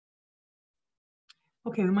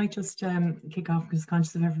Okay, we might just kick off because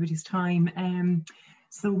conscious of everybody's time.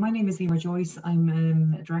 So my name is Emer Joyce. I'm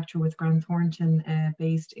a director with Grant Thornton,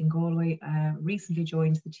 based in Galway. Recently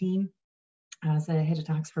joined the team as a head of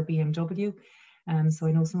tax for BMW. So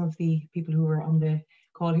I know some of the people who are on the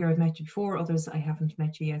call here I've met you before, others I haven't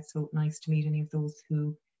met you yet. So nice to meet any of those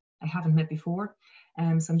who I haven't met before.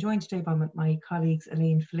 So I'm joined today by my colleagues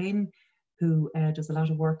Elaine Flynn, who does a lot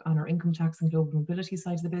of work on our income tax and global mobility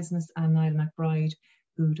side of the business, and Niall McBride,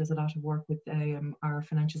 who does a lot of work with our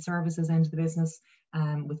financial services end of the business,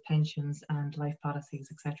 with pensions and life policies,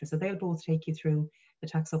 etc. So they'll both take you through the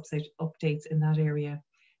tax updates in that area.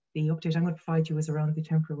 The update I'm going to provide you is around the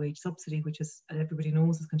temporary wage subsidy, which, as everybody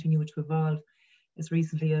knows, is continuing to evolve as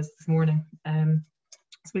recently as this morning.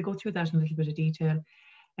 So we'll go through that in a little bit of detail.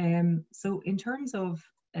 So in terms of,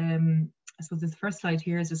 I suppose the first slide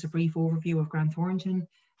here is just a brief overview of Grant Thornton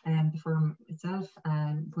and the firm itself,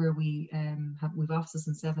 where we've offices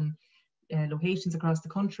in 7 locations across the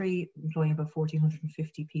country, employing about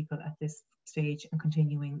 1,450 people at this stage and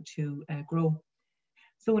continuing to grow.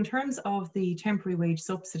 So in terms of the temporary wage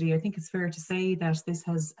subsidy, I think it's fair to say that this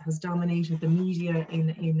has dominated the media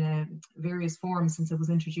in various forms since it was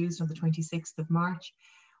introduced on the 26th of March.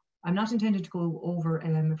 I'm not intending to go over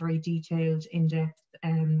a very detailed, in-depth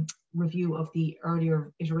review of the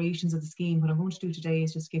earlier iterations of the scheme. What I'm going to do today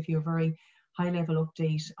is just give you a very high-level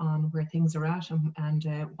update on where things are at and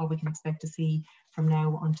what we can expect to see from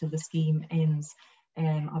now until the scheme ends.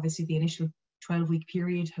 Obviously, the initial 12-week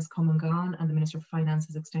period has come and gone, and the Minister for Finance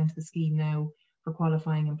has extended the scheme now for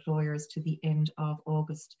qualifying employers to the end of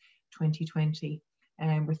August 2020.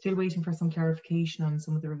 We're still waiting for some clarification on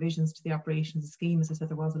some of the revisions to the operation of the scheme. As I said,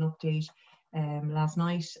 there was an update last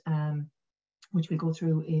night, which we'll go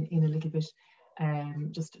through in a little bit,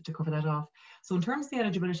 just to cover that off. So in terms of the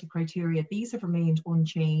eligibility criteria, these have remained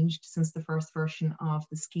unchanged since the first version of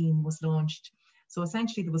the scheme was launched. So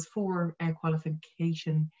essentially there was 4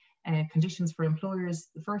 qualification conditions for employers.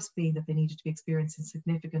 The first being that they needed to be experiencing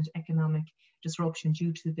significant economic disruption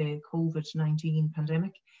due to the COVID-19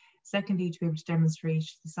 pandemic. Secondly, to be able to demonstrate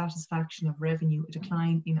the satisfaction of revenue, a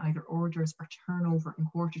decline in either orders or turnover in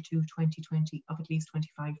Q2 2020 of at least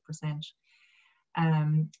 25%.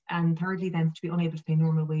 And thirdly, then, to be unable to pay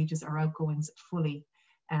normal wages or outgoings fully.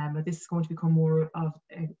 But this is going to become more of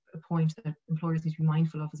a point that employers need to be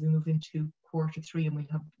mindful of as we move into Q3, and we'll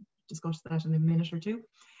have discussed that in a minute or two.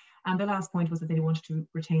 And the last point was that they wanted to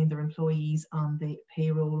retain their employees on the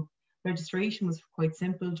payroll. Registration was quite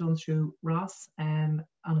simple, done through Ross on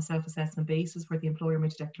a self-assessment basis, where the employer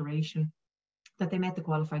made a declaration that they met the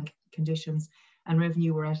qualifying conditions, and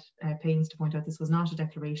Revenue were at pains to point out this was not a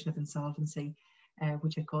declaration of insolvency,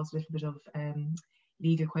 which had caused a little bit of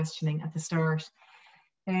legal questioning at the start.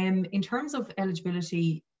 In terms of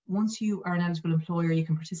eligibility, once you are an eligible employer, you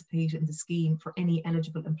can participate in the scheme for any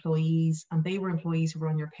eligible employees, and they were employees who were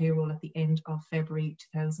on your payroll at the end of February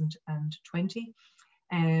 2020.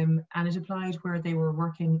 And it applied where they were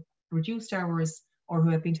working reduced hours or who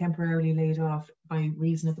have been temporarily laid off by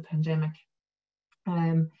reason of the pandemic.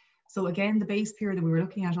 So again, the base period that we were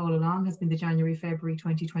looking at all along has been the January-February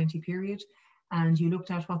 2020 period, and you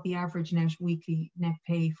looked at what the average weekly net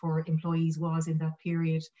pay for employees was in that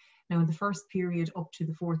period. Now, in the first period up to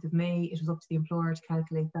the 4th of May, it was up to the employer to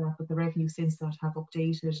calculate that, but the Revenue since that have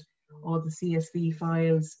updated all the CSV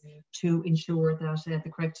files to ensure that the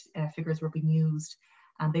correct figures were being used.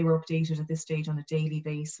 And they were updated at this stage on a daily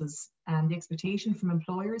basis. The expectation from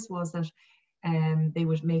employers was that they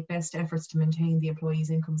would make best efforts to maintain the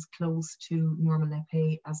employees' incomes close to normal net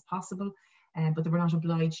pay as possible, but they were not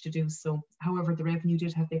obliged to do so. However, the Revenue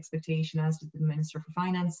did have the expectation, as did the Minister for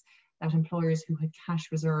Finance, that employers who had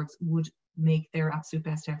cash reserves would make their absolute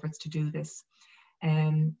best efforts to do this.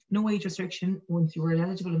 No age restriction. Once you were an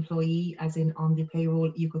eligible employee, as in on the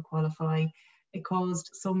payroll, you could qualify. It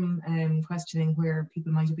caused some questioning where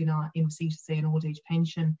people might have been in receipt of, say, an old age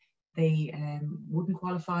pension. They wouldn't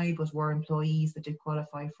qualify, but were employees that did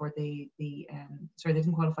qualify for they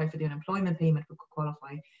didn't qualify for the unemployment payment, but could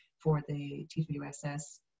qualify for the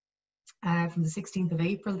TWSS. From the 16th of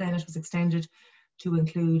April, then it was extended to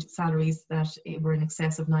include salaries that were in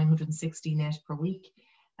excess of 960 net per week,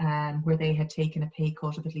 where they had taken a pay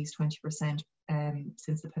cut of at least 20%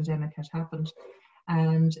 since the pandemic had happened.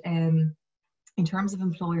 And in terms of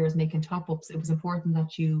employers making top-ups, it was important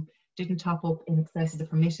that you didn't top up in excess of the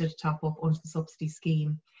permitted top-up under the subsidy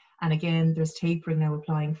scheme. And again, there's tapering now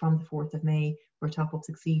applying from the 4th of May, where top-ups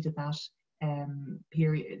exceeded that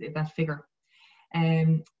period, that figure.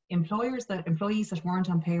 Employees that weren't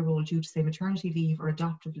on payroll due to, say, maternity leave or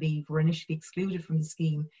adoptive leave were initially excluded from the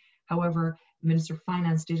scheme. However, the Minister of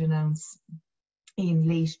Finance did announce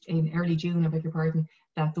in early June, I beg your pardon,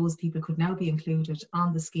 that those people could now be included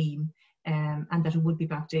on the scheme, and that it would be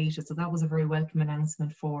backdated. So that was a very welcome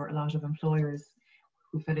announcement for a lot of employers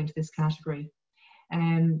who fell into this category.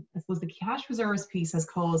 I suppose the cash reserves piece has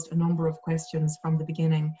caused a number of questions from the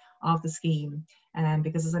beginning of the scheme,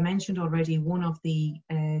 because as I mentioned already, one of the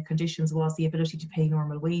conditions was the ability to pay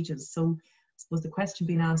normal wages. So I suppose the question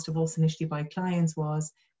being asked of us initially by clients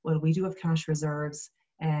was, well, we do have cash reserves,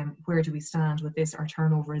 where do we stand with this? Our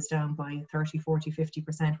turnover is down by 30, 40,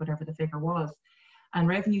 50%, whatever the figure was. And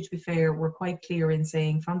Revenue, to be fair, were quite clear in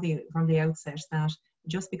saying from the outset that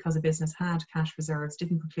just because a business had cash reserves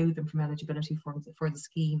didn't preclude them from eligibility for the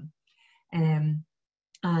scheme. And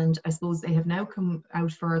I suppose they have now come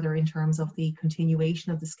out further in terms of the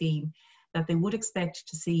continuation of the scheme, that they would expect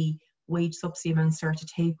to see wage subsidy amounts start to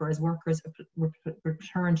taper as workers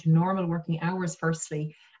return to normal working hours,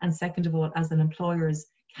 firstly, and second of all, as an employer's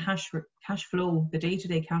cash flow, the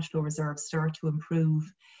day-to-day cash flow reserves start to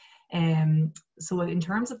improve. So in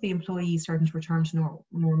terms of the employees starting to return to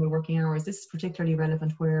normal working hours, this is particularly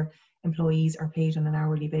relevant where employees are paid on an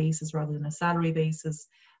hourly basis rather than a salary basis.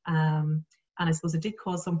 And I suppose it did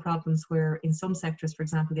cause some problems where in some sectors, for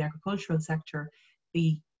example, the agricultural sector,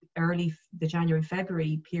 the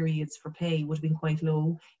January-February periods for pay would have been quite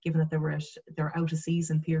low, given that their out of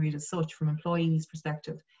season period as such from employees'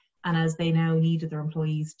 perspective. And as they now needed their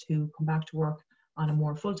employees to come back to work on a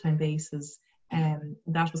more full-time basis,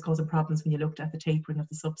 that was causing problems when you looked at the tapering of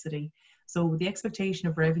the subsidy. So the expectation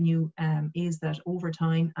of Revenue is that over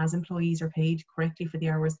time, as employees are paid correctly for the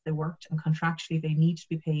hours that they worked, and contractually they need to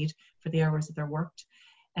be paid for the hours that they're worked,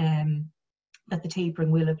 that the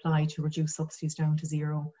tapering will apply to reduce subsidies down to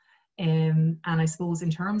zero. And I suppose in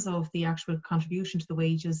terms of the actual contribution to the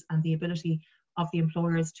wages and the ability of the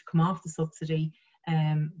employers to come off the subsidy,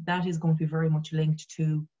 that is going to be very much linked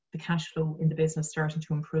to the cash flow in the business starting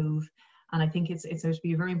to improve. And I think it's going to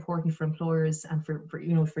be very important for employers and for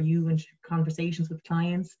you and conversations with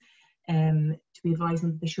clients, to be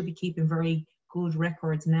advising that they should be keeping very good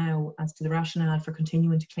records now as to the rationale for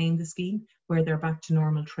continuing to claim the scheme where they're back to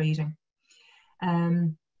normal trading.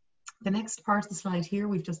 The next part of the slide here,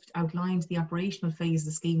 we've just outlined the operational phase of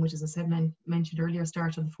the scheme, which, as I said, mentioned earlier,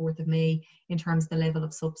 started on the 4th of May in terms of the level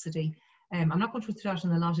of subsidy. I'm not going to go through that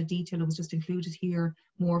in a lot of detail. It was just included here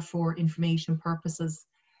more for information purposes.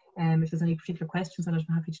 If there's any particular questions on it,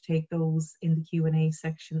 I'm happy to take those in the Q&A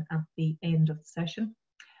section at the end of the session.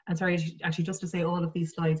 And sorry, actually, just to say, all of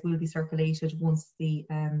these slides will be circulated once the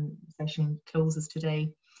session closes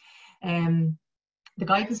today. The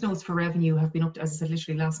guidance notes for Revenue have been up to, as I said,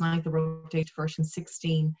 literally last night, they were updated to version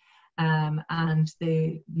 16. And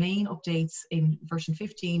the main updates in version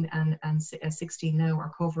 15 and 16 now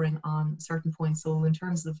are covering on certain points. So in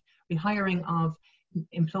terms of rehiring of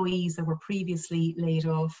employees that were previously laid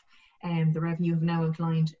off, the Revenue have now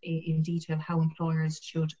outlined in detail how employers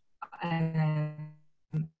should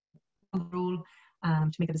rule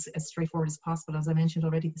to make it as straightforward as possible. As I mentioned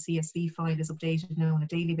already, the CSV file is updated now on a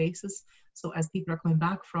daily basis. So as people are coming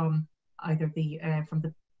back from either the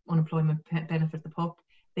unemployment benefit, the PUP,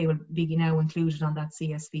 they will be now included on that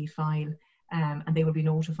CSV file, and they will be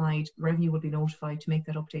notified, Revenue will be notified to make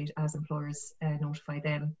that update as employers notify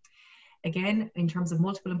them. Again, in terms of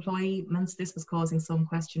multiple employments, this was causing some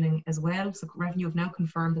questioning as well. So Revenue have now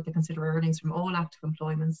confirmed that they consider earnings from all active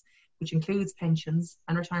employments, which includes pensions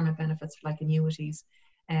and retirement benefits like annuities,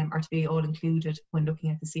 are to be all included when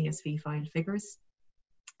looking at the CSV file figures.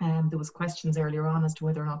 There was questions earlier on as to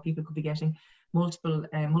whether or not people could be getting multiple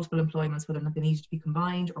employments, whether or not they needed to be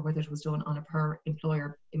combined or whether it was done on a per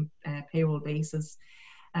employer payroll basis.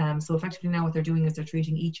 So effectively now what they're doing is they're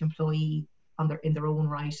treating each employee in their own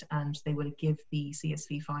right, and they will give the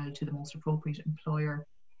CSV file to the most appropriate employer.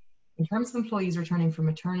 In terms of employees returning from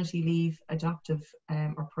maternity leave, adoptive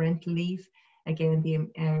or parental leave, again,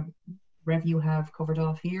 the Revenue have covered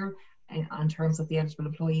off here in terms of the eligible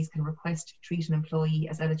employees can request to treat an employee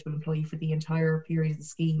as eligible employee for the entire period of the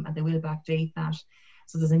scheme, and they will backdate that.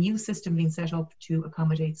 So there's a new system being set up to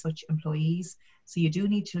accommodate such employees. So you do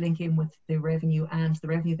need to link in with the Revenue, and the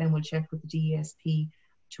Revenue then will check with the DESP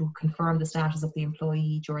to confirm the status of the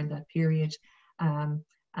employee during that period.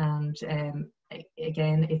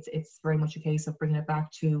 Again, it's very much a case of bringing it back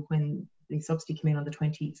to when the subsidy came in on the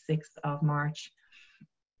 26th of March.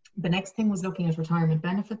 The next thing was looking at retirement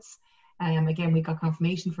benefits. Again, we got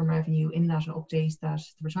confirmation from Revenue in that update that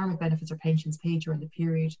the retirement benefits or pensions paid during the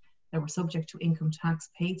period that were subject to income tax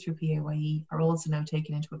paid through PAYE are also now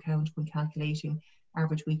taken into account when calculating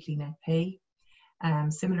average weekly net pay.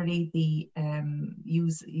 Similarly, the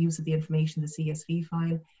use of the information in the CSV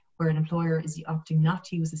file, where an employer is opting not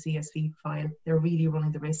to use a CSV file, they're really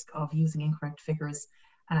running the risk of using incorrect figures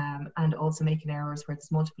and also making errors where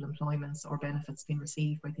there's multiple employments or benefits being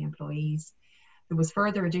received by the employees. There was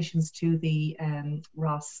further additions to the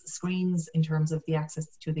ROS screens in terms of the access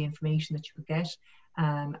to the information that you could get,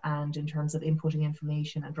 and in terms of inputting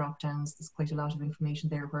information and drop downs. There's quite a lot of information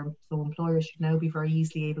there, where so employers should now be very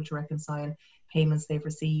easily able to reconcile payments they've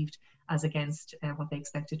received as against what they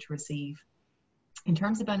expected to receive. In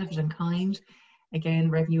terms of benefit in kind,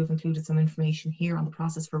 again, Revenue have included some information here on the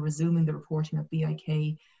process for resuming the reporting of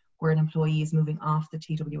BIK where an employee is moving off the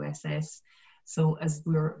TWSS. So as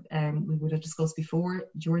we would have discussed before,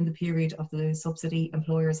 during the period of the subsidy,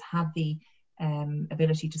 employers have the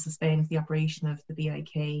ability to suspend the operation of the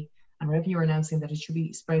BIK, and Revenue are announcing that it should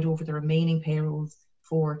be spread over the remaining payrolls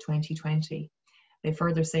for 2020. They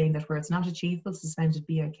further saying that where it's not achievable, suspended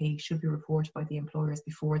BIK should be reported by the employers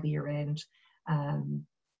before the year end and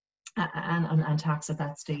tax at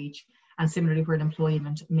that stage. And similarly, where an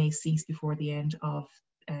employment may cease before the end of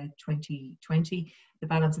 2020, the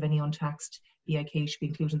balance of any untaxed BIK should be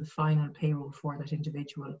included in the final payroll for that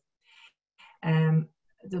individual.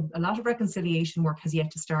 A lot of reconciliation work has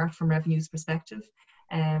yet to start from Revenue's perspective,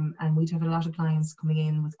 and we'd have a lot of clients coming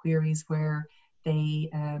in with queries where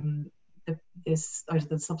they either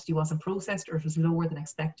the subsidy wasn't processed or it was lower than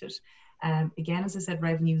expected. Again, as I said,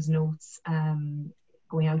 Revenue's notes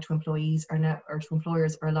going out to employees or to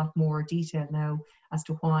employers are a lot more detailed now as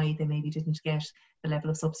to why they maybe didn't get the level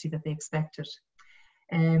of subsidy that they expected.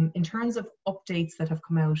 In terms of updates that have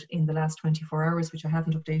come out in the last 24 hours, which I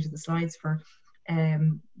haven't updated the slides for,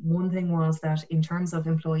 one thing was that in terms of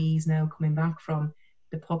employees now coming back from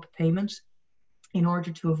the PUP payment, in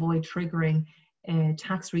order to avoid triggering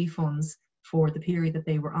tax refunds for the period that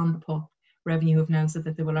they were on the PUP, Revenue have now said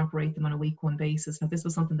that they will operate them on a week one basis. Now, this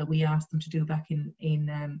was something that we asked them to do back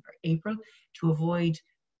in April to avoid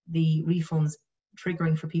the refunds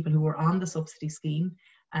triggering for people who were on the subsidy scheme,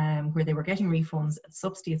 where they were getting refunds,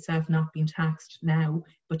 subsidy itself not being taxed now,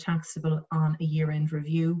 but taxable on a year-end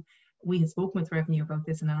review. We had spoken with Revenue about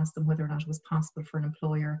this and asked them whether or not it was possible for an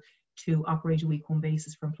employer to operate a week one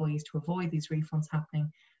basis for employees to avoid these refunds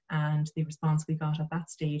happening. And the response we got at that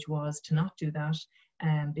stage was to not do that,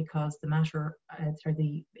 because the matter,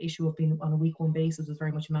 the issue of being on a week one basis was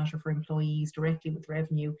very much a matter for employees directly with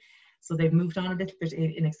Revenue. So they've moved on a little bit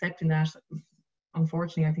in accepting that.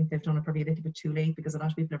 Unfortunately, I think they've done it probably a little bit too late, because a lot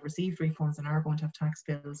of people have received refunds and are going to have tax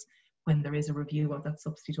bills when there is a review of that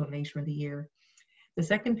subsidy done later in the year. The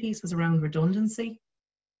second piece was around redundancy.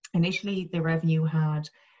 Initially, the Revenue had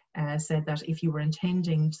said that if you were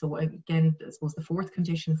intending, so again, I suppose the fourth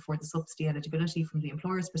condition for the subsidy eligibility from the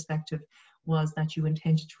employer's perspective was that you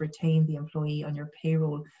intended to retain the employee on your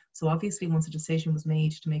payroll. So obviously, once a decision was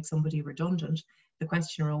made to make somebody redundant, the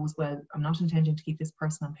question arose, well, I'm not intending to keep this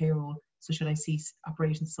person on payroll, so should I cease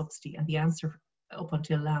operating the subsidy? And the answer up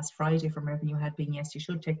until last Friday from Revenue had been yes, you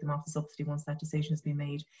should take them off the subsidy once that decision has been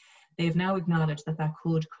made. They have now acknowledged that that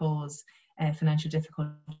could cause financial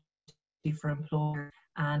difficulty for employer,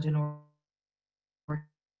 and in order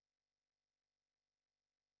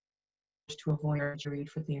to avoid a period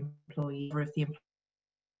for the employee, or if the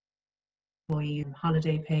employee in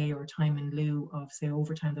holiday pay or time in lieu of, say,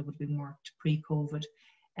 overtime that would have been worked pre-COVID,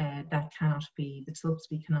 that cannot be, the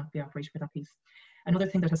subsidy cannot be operated for that piece. Another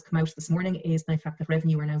thing that has come out this morning is the fact that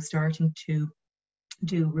Revenue are now starting to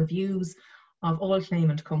do reviews of all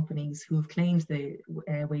claimant companies who have claimed the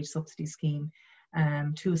wage subsidy scheme,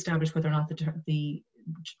 to establish whether or not the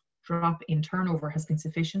drop in turnover has been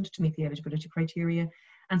sufficient to meet the eligibility criteria,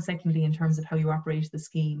 and secondly, in terms of how you operate the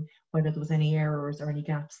scheme, whether there was any errors or any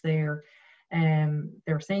gaps there.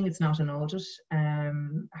 They're saying it's not an audit.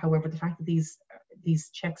 However, the fact that these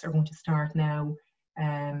checks are going to start now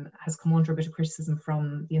has come under a bit of criticism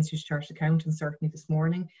from the Institute of Chartered Accountants, certainly this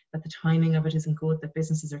morning, that the timing of it isn't good, that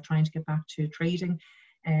businesses are trying to get back to trading,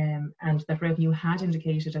 and that Revenue had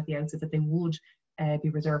indicated at the outset that they would be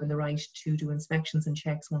reserving the right to do inspections and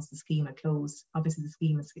checks once the scheme had closed. Obviously, the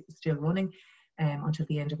scheme is still running until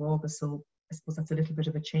the end of August, so I suppose that's a little bit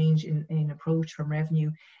of a change in approach from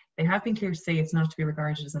Revenue. They have been clear to say it's not to be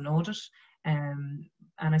regarded as an audit, and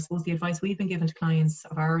I suppose the advice we've been given to clients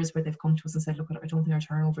of ours where they've come to us and said, look, I don't think our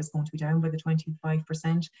turnover is going to be down by the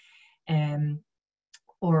 25%,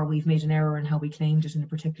 or we've made an error in how we claimed it in a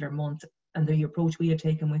particular month. And the approach we had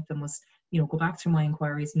taken with them was, go back through my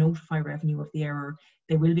inquiries, notify Revenue of the error.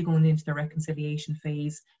 They will be going into the reconciliation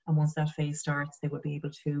phase, and once that phase starts, they will be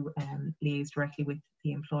able to liaise directly with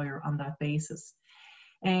the employer on that basis.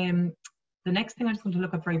 The next thing I just want to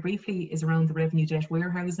look at very briefly is around the Revenue debt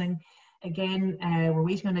warehousing. Again, we're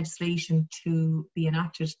waiting on legislation to be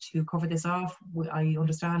enacted to cover this off. I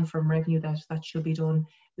understand from Revenue that that should be done.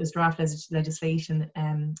 There's draft legislation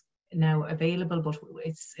now available, but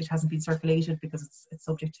it hasn't been circulated because it's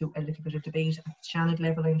subject to a little bit of debate at the Seanad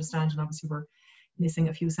level, I understand, and obviously we're missing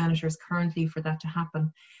a few senators currently for that to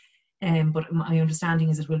happen. But my understanding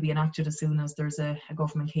is it will be enacted as soon as there's a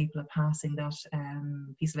government capable of passing that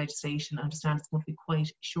piece of legislation. I understand it's going to be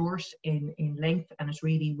quite short in length, and it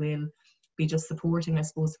really will be just supporting, I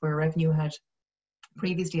suppose, where Revenue had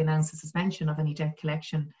previously announced the suspension of any debt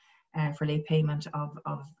collection for late payment of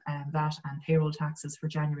VAT and payroll taxes for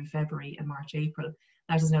January, February and March, April.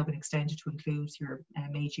 That has now been extended to include your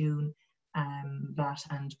May, June VAT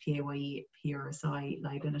and PAYE, PRSI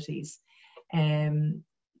liabilities.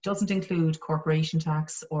 Doesn't include corporation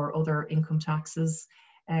tax or other income taxes.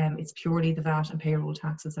 It's purely the VAT and payroll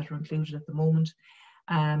taxes that are included at the moment.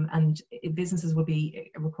 And businesses will be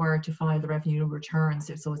required to file the revenue returns.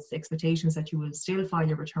 So it's the expectations that you will still file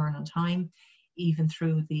your return on time, even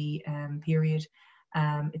through the period.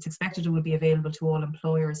 It's expected it will be available to all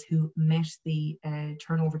employers who met the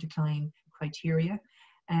turnover decline criteria.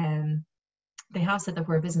 They have said that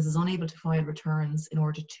where a business is unable to file returns in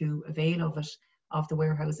order to avail of it, of the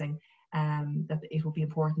warehousing, that it will be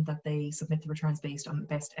important that they submit the returns based on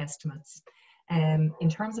best estimates. In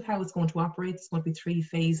terms of how it's going to operate, there's going to be 3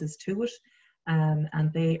 phases to it,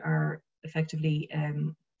 and they are effectively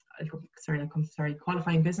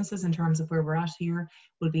qualifying businesses. In terms of where we're at here,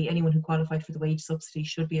 will be anyone who qualified for the wage subsidy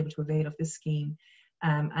should be able to avail of this scheme.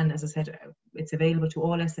 And as I said, it's available to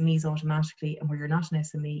all SMEs automatically, and where you're not an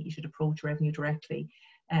SME, you should approach Revenue directly,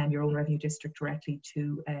 your own Revenue district directly,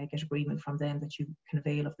 to get agreement from them that you can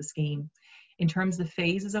avail of the scheme. In terms of the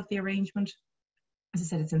phases of the arrangement, as I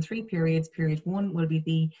said, it's in 3 periods. Period 1 will be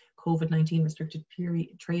the COVID-19 restricted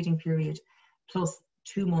trading period, plus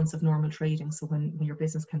 2 months of normal trading, so when your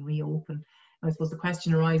business can reopen. I suppose the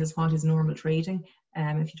question arises, what is normal trading?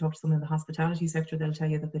 If you talk to someone in the hospitality sector, they'll tell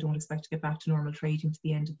you that they don't expect to get back to normal trading to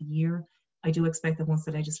the end of the year. I do expect that once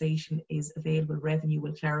the legislation is available, Revenue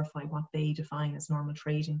will clarify what they define as normal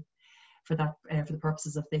trading for that, for the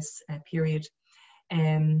purposes of this period.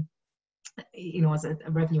 You know, as a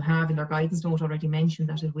Revenue have in their guidance note already mentioned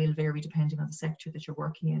that it will vary depending on the sector that you're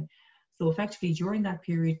working in. So effectively, during that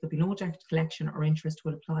period, there'll be no debt collection or interest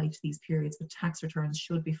will apply to these periods, but tax returns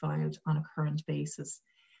should be filed on a current basis.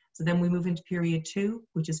 So then we move into period 2,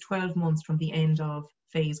 which is 12 months from the end of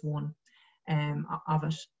phase 1 of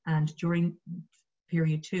it. And during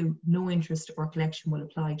period 2, no interest or collection will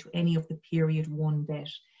apply to any of the period 1 debt.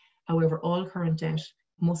 However, all current debt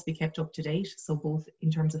must be kept up to date. So both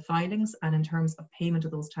in terms of filings and in terms of payment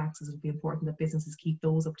of those taxes, it will be important that businesses keep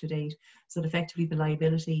those up to date. So that effectively the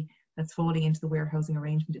liability that's falling into the warehousing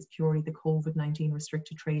arrangement is purely the COVID-19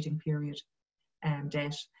 restricted trading period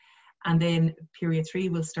debt. And then period 3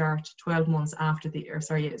 will start 12 months after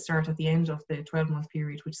start at the end of the 12-month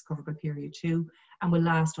period, which is covered by period 2, and will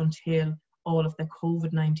last until all of the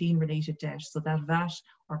COVID-19 related debt, so that VAT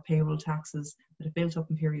or payroll taxes that have built up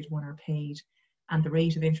in period 1 are paid, and the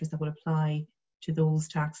rate of interest that will apply to those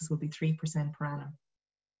taxes will be 3% per annum.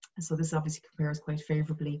 So this obviously compares quite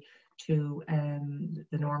favourably to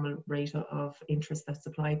the normal rate of interest that's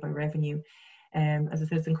applied by Revenue. As I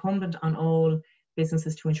said, it's incumbent on all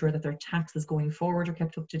businesses to ensure that their taxes going forward are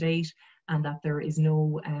kept up to date, and that there is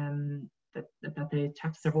no that the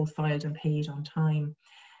taxes are both filed and paid on time.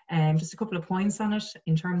 Just a couple of points on it.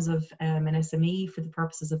 In terms of an SME, for the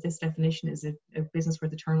purposes of this definition, is a business where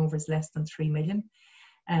the turnover is less than 3 million.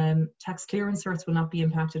 Tax clearance certs will not be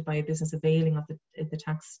impacted by a business availing of the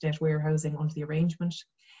tax debt warehousing under the arrangement.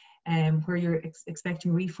 Where you're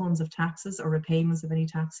expecting refunds of taxes or repayments of any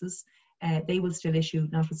taxes, they will still issue,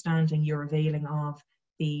 notwithstanding you're availing of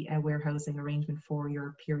the warehousing arrangement for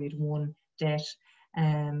your period 1 debt.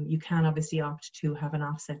 You can obviously opt to have an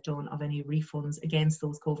offset done of any refunds against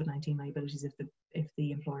those COVID-19 liabilities if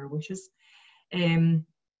the employer wishes.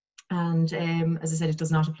 As I said, it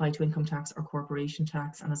does not apply to income tax or corporation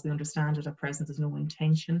tax, and as we understand it at present, there's no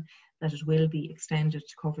intention that it will be extended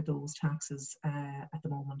to cover those taxes at the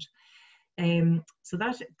moment. So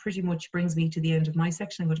that pretty much brings me to the end of my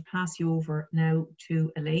section. I'm going to pass you over now to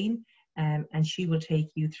Elaine, and she will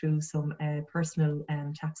take you through some personal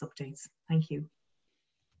tax updates. Thank you.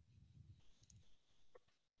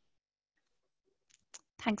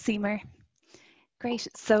 Thanks, Emer. Great.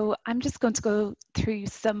 So I'm just going to go through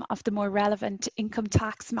some of the more relevant income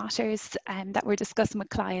tax matters that we're discussing with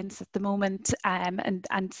clients at the moment,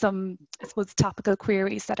 and some, I suppose, topical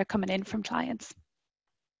queries that are coming in from clients.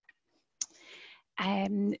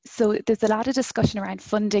 So there's a lot of discussion around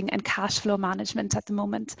funding and cash flow management at the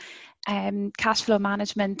moment. Cash flow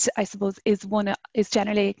management, I suppose, is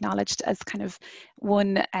generally acknowledged as kind of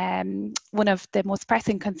one of the most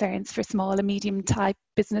pressing concerns for small and medium type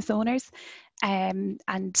business owners. And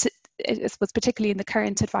I suppose particularly in the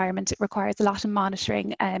current environment, it requires a lot of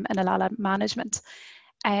monitoring and a lot of management.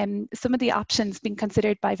 Some of the options being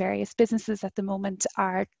considered by various businesses at the moment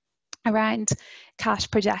are around cash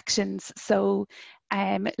projections. So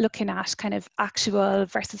looking at kind of actual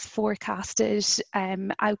versus forecasted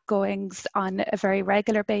outgoings on a very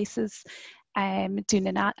regular basis, doing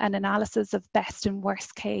an analysis of best and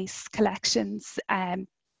worst case collections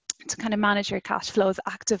to kind of manage your cash flows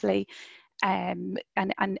actively and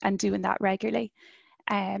doing that regularly.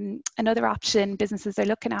 Another option businesses are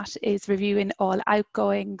looking at is reviewing all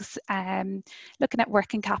outgoings, looking at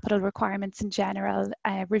working capital requirements in general,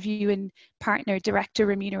 reviewing partner director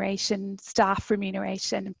remuneration, staff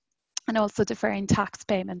remuneration, and also deferring tax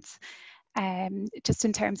payments. Just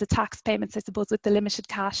in terms of tax payments, I suppose with the limited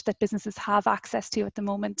cash that businesses have access to at the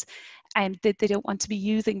moment, they don't want to be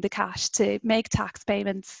using the cash to make tax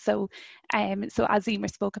payments. So as Emer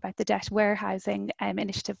spoke about, the debt warehousing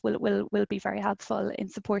initiative will be very helpful in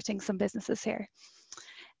supporting some businesses here.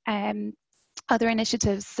 Other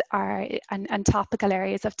initiatives are, and topical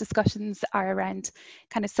areas of discussions are around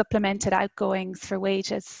kind of supplemented outgoings for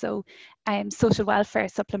wages. So social welfare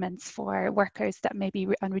supplements for workers that may be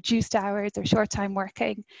on reduced hours or short-time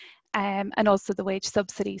working, and also the wage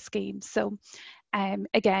subsidy scheme. So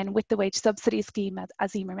again, with the wage subsidy scheme,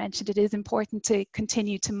 as Emer mentioned, it is important to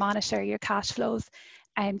continue to monitor your cash flows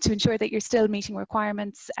to ensure that you're still meeting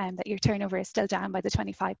requirements and that your turnover is still down by the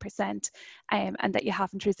 25% and that you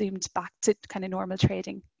haven't resumed back to kind of normal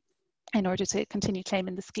trading in order to continue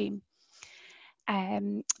claiming the scheme.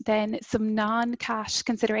 Then some non-cash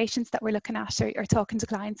considerations that we're looking at or talking to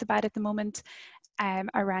clients about at the moment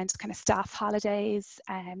around kind of staff holidays.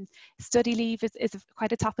 Study leave is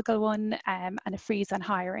quite a topical one, and a freeze on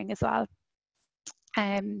hiring as well.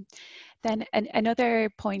 Then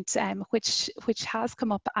another point which has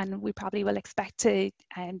come up, and we probably will expect to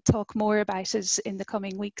talk more about it in the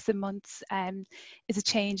coming weeks and months, is a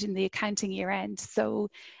change in the accounting year end. So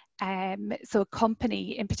a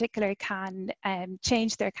company in particular can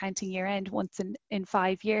change their accounting year end once in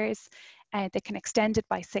 5 years. They can extend it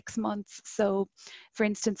by 6 months. So for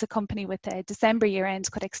instance, a company with a December year end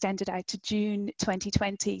could extend it out to June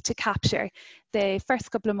 2020 to capture the first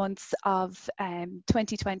couple of months of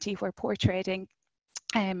 2020 where poor trading,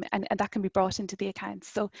 and that can be brought into the accounts.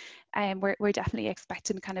 So we're definitely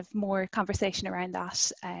expecting kind of more conversation around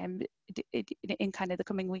that in kind of the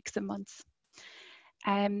coming weeks and months.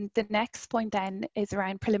 The next point then is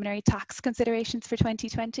around preliminary tax considerations for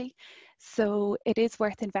 2020. So it is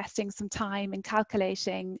worth investing some time in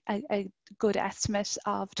calculating a good estimate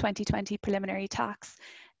of 2020 preliminary tax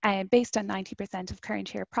based on 90% of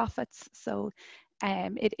current year profits. So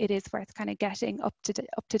it is worth kind of getting up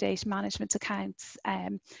to date management accounts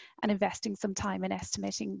and investing some time in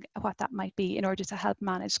estimating what that might be in order to help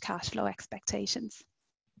manage cash flow expectations.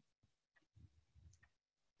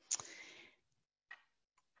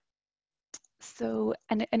 So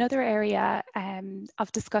another area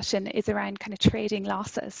of discussion is around kind of trading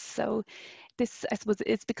losses. So this, I suppose,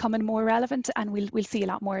 is becoming more relevant, and we'll see a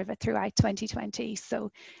lot more of it throughout 2020.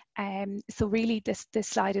 So really this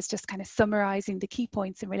slide is just kind of summarising the key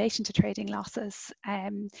points in relation to trading losses,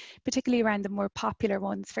 particularly around the more popular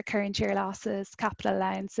ones for current year losses, capital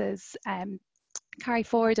allowances, carry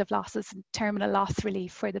forward of losses, and terminal loss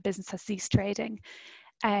relief where the business has ceased trading.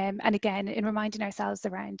 And again, in reminding ourselves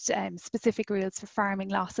around specific rules for farming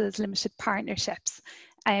losses, limited partnerships,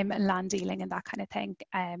 and land dealing and that kind of thing,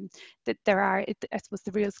 that there are, I suppose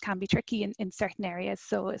the rules can be tricky in certain areas.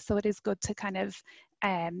 So it is good to kind of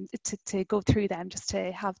to go through them just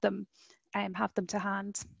to have them to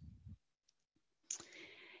hand.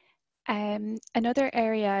 Another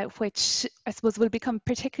area which I suppose will become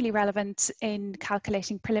particularly relevant in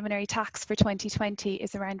calculating preliminary tax for 2020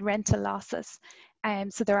 is around rental losses.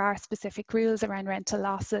 So there are specific rules around rental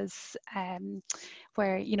losses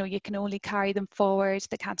where you can only carry them forward,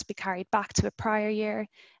 they can't be carried back to a prior year.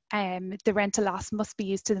 The rental loss must be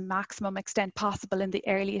used to the maximum extent possible in the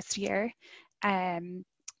earliest year.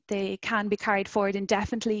 They can be carried forward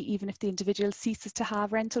indefinitely even if the individual ceases to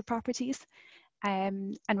have rental properties.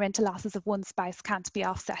 And rental losses of one spouse can't be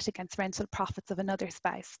offset against rental profits of another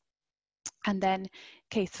spouse. And then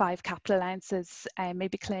case 5 capital allowances may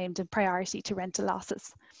be claimed in priority to rental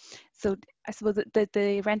losses. So I suppose that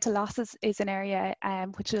the rental losses is an area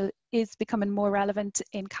which is becoming more relevant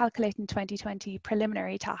in calculating 2020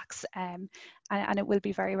 preliminary tax, and it will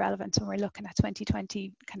be very relevant when we're looking at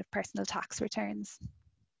 2020 kind of personal tax returns.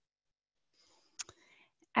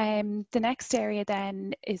 The next area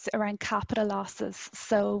then is around capital losses.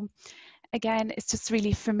 So again, it's just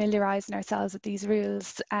really familiarising ourselves with these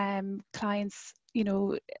rules. Clients, you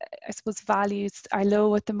know, I suppose values are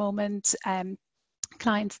low at the moment.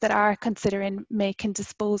 Clients that are considering making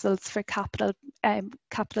disposals for capital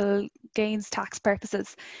gains tax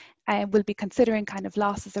purposes will be considering kind of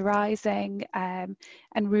losses arising and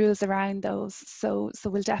rules around those. So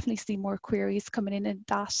we'll definitely see more queries coming in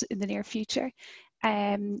that in the near future.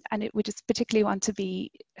 And we just particularly want to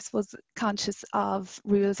be, I suppose, conscious of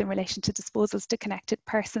rules in relation to disposals to connected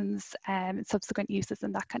persons and subsequent uses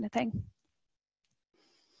and that kind of thing.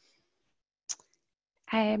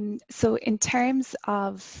 So in terms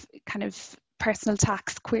of kind of personal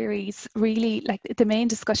tax queries, really like the main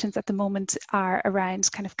discussions at the moment are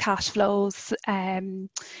around kind of cash flows,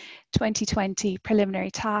 2020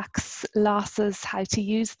 preliminary tax, losses, how to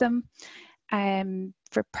use them.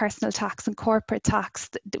 For personal tax and corporate tax,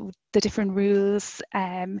 the different rules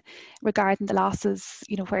regarding the losses,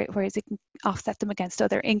 you know, whereas you can offset them against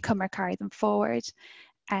other income or carry them forward.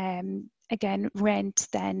 Again, rent,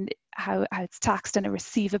 then how it's taxed on a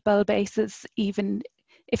receivable basis, even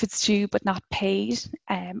if it's due but not paid,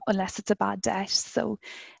 unless it's a bad debt. So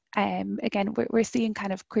again, we're seeing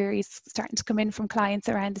kind of queries starting to come in from clients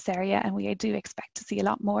around this area, and we do expect to see a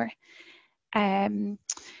lot more.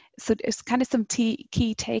 So there's kind of some key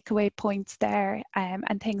takeaway points there,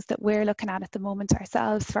 and things that we're looking at the moment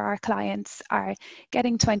ourselves for our clients are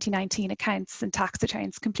getting 2019 accounts and tax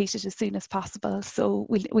returns completed as soon as possible. So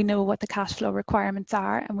we know what the cash flow requirements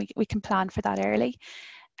are, and we can plan for that early.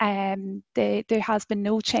 There has been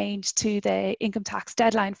no change to the income tax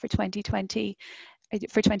deadline for 2020.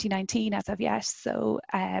 For 2019 as of yet. So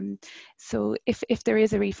if there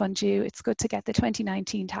is a refund due, it's good to get the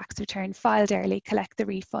 2019 tax return filed early, collect the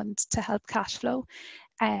refund to help cash flow.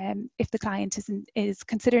 If the client is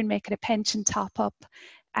considering making a pension top up,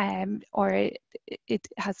 or it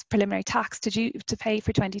has preliminary tax to pay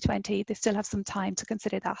for 2020, they still have some time to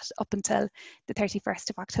consider that up until the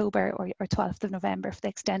 31st of October or 12th of November for the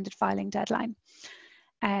extended filing deadline.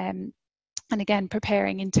 And again,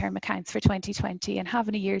 preparing interim accounts for 2020 and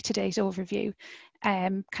having a year-to-date overview,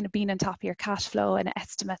 kind of being on top of your cash flow and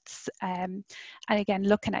estimates, and again,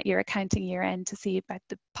 looking at your accounting year end to see about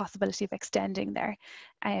the possibility of extending there.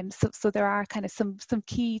 So there are kind of some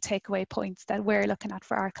key takeaway points that we're looking at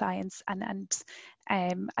for our clients, and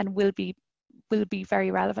will be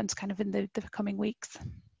very relevant kind of in the coming weeks.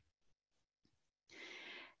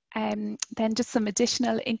 Then just some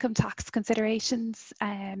additional income tax considerations,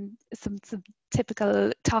 some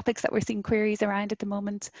typical topics that we're seeing queries around at the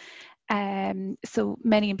moment. So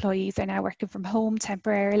many employees are now working from home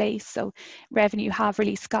temporarily. So Revenue have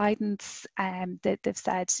released guidance that they've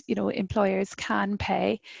said, you know, employers can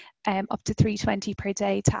pay up to $320 per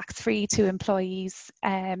day tax-free to employees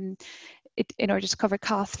in order to cover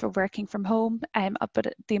costs for working from home,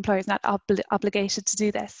 but the employer is not obligated to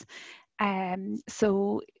do this.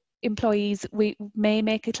 So employees, we may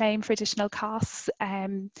make a claim for additional costs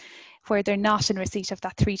where they're not in receipt of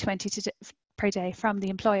that $320 per day from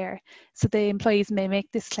the employer. So the employees may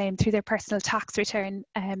make this claim through their personal tax return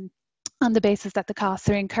on the basis that the costs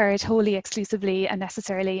are incurred wholly, exclusively and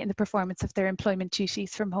necessarily in the performance of their employment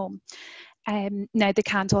duties from home. Now they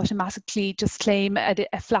can't automatically just claim a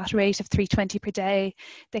flat rate of $320 per day.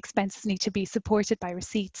 The expenses need to be supported by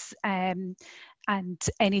receipts, and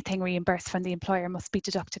anything reimbursed from the employer must be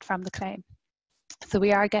deducted from the claim. So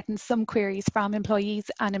we are getting some queries from employees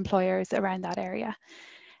and employers around that area.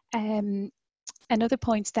 Another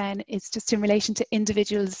point then is just in relation to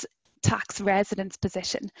individuals' tax residence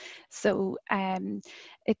position. So I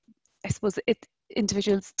suppose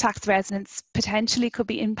individuals' tax residence potentially could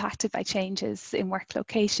be impacted by changes in work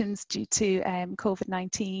locations due to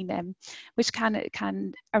COVID-19, which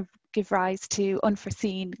can give rise to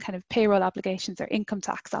unforeseen kind of payroll obligations or income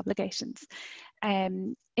tax obligations.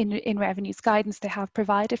 In Revenue's guidance, they have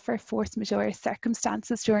provided for force majeure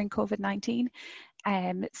circumstances during COVID-19.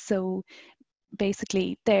 So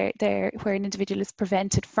basically, where an individual is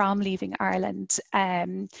prevented from leaving Ireland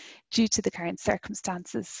due to the current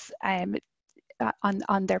circumstances,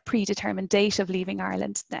 on their predetermined date of leaving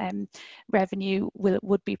Ireland, Revenue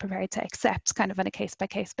would be prepared to accept, kind of on a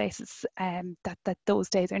case-by-case basis, that those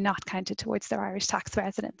days are not counted towards their Irish tax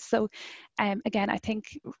residence. So again, I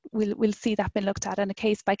think we'll see that being looked at on a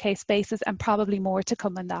case-by-case basis, and probably more to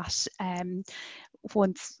come on that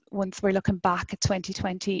once we're looking back at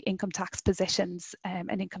 2020 income tax positions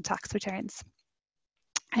and income tax returns.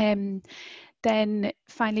 Then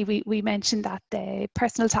finally, we mentioned that the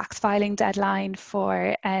personal tax filing deadline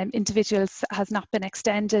for individuals has not been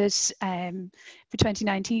extended for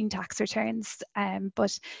 2019 tax returns,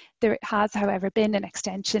 but there has, however, been an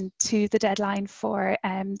extension to the deadline for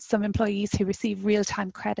some employees who receive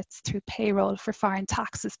real-time credits through payroll for foreign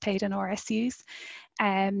taxes paid on RSUs.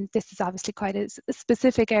 This is obviously quite a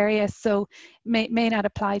specific area, so may not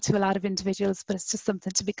apply to a lot of individuals, but it's just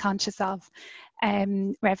something to be conscious of.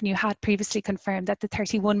 Revenue had previously confirmed that the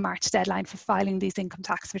 31 March deadline for filing these income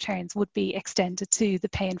tax returns would be extended to the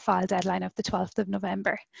pay and file deadline of the 12th of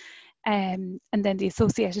November. And then the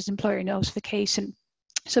associated employer notification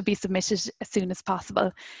should be submitted as soon as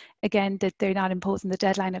possible. Again, that they're not imposing the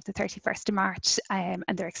deadline of the 31st of March, and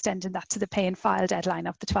they're extending that to the pay and file deadline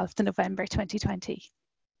of the 12th of November 2020.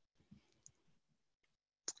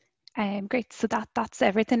 Great, so that's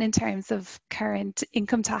everything in terms of current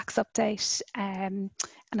income tax update, and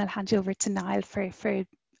I'll hand you over to Niall for an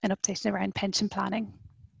update around pension planning.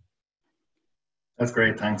 That's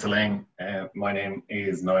great, thanks Elaine. My name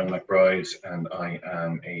is Niall McBride and I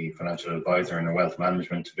am a financial advisor in our wealth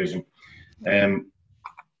management division.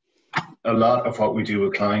 A lot of what we do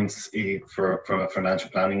with clients from a financial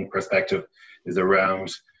planning perspective is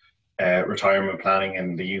around retirement planning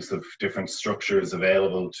and the use of different structures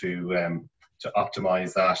available to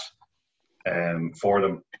optimize that for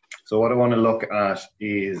them. So what I want to look at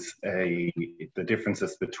is the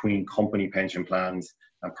differences between company pension plans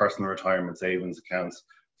and personal retirement savings accounts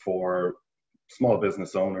for small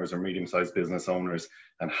business owners or medium-sized business owners,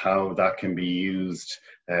 and how that can be used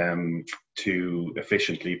to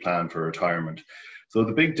efficiently plan for retirement. So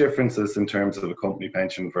the big differences in terms of a company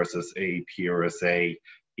pension versus a PRSA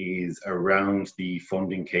is around the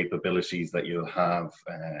funding capabilities that you'll have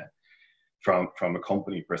from a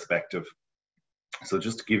company perspective. So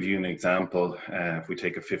just to give you an example, if we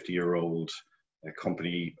take a 50-year-old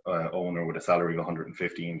company owner with a salary of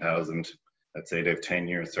 115,000, let's say they have 10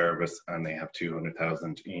 years service and they have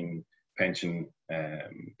 200,000 in pension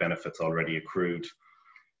benefits already accrued.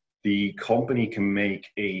 The company can make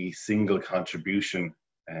a single contribution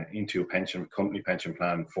into a company pension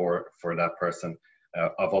plan for that person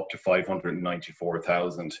of up to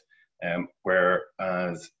 594,000.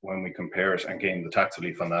 Whereas when we compare it and gain the tax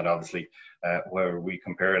relief on that, obviously, where we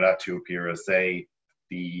compare that to a PRSA,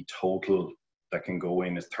 the total that can go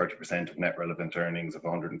in is 30% of net relevant earnings of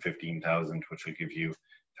 115,000, which will give you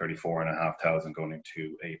 34,500 going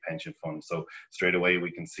into a pension fund. So straight away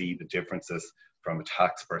we can see the differences from a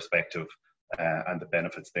tax perspective and the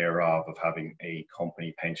benefits thereof of having a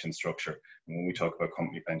company pension structure. And when we talk about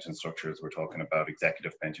company pension structures, we're talking about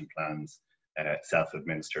executive pension plans,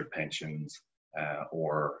 self-administered pensions,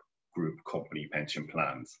 or group company pension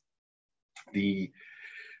plans. The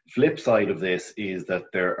flip side of this is that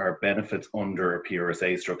there are benefits under a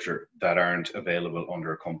PRSA structure that aren't available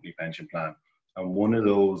under a company pension plan. And one of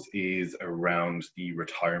those is around the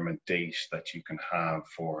retirement date that you can have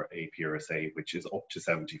for a PRSA, which is up to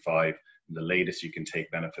 75. And the latest you can take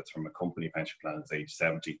benefits from a company pension plan is age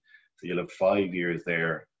 70. So you'll have 5 years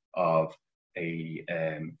there of a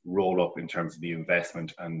roll up in terms of the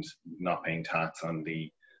investment and not paying tax on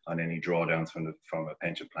any drawdowns from a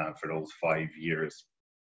pension plan for those 5 years.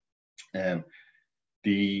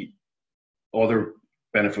 The other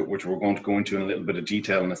benefit, which we're going to go into in a little bit of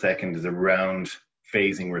detail in a second, is around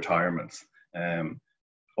phasing retirements.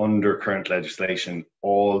 Under current legislation,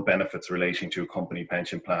 all benefits relating to a company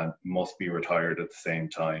pension plan must be retired at the same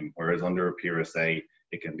time, whereas under a PRSA,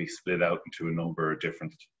 it can be split out into a number of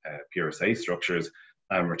different PRSA structures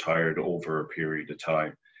and retired over a period of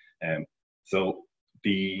time. So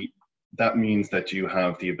that means that you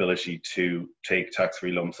have the ability to take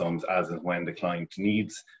tax-free lump sums as and when the client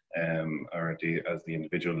needs, or as the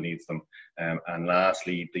individual needs them. And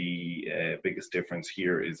lastly, the biggest difference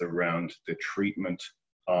here is around the treatment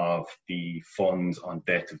of the funds on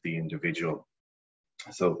death of the individual.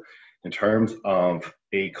 So in terms of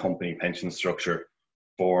a company pension structure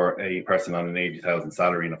for a person on an 80,000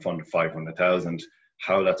 salary and a fund of 500,000,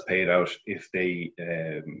 how that's paid out if they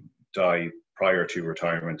die prior to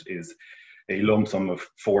retirement is a lump sum of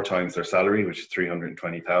 4 times their salary, which is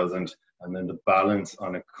 320,000, and then the balance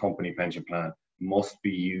on a company pension plan must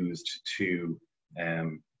be used to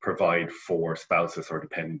provide for spouses or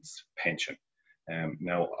dependents pension.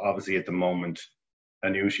 Now, obviously at the moment,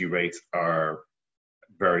 annuity rates are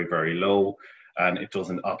very, very low, and it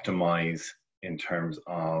doesn't optimize in terms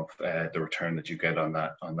of the return that you get on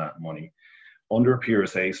that money. Under a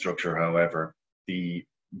PRSA structure, however, the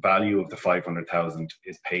value of the 500,000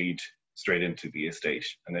 is paid straight into the estate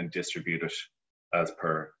and then distributed as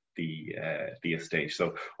per the estate.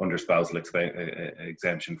 So under spousal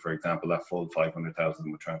exemption, for example, that full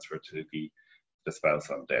 500,000 would transfer to the spouse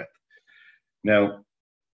on death. Now,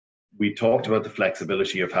 we talked about the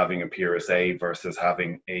flexibility of having a PRSA versus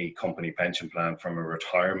having a company pension plan from a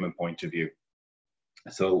retirement point of view.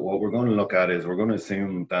 So what we're going to look at is we're going to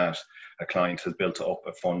assume that a client has built up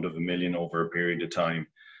a fund of $1 million over a period of time.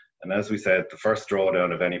 And as we said, the first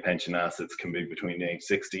drawdown of any pension assets can be between age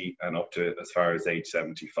 60 and up to as far as age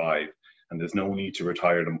 75. And there's no need to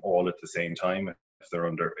retire them all at the same time if they're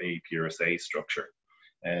under a PRSA structure.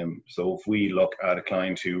 So if we look at a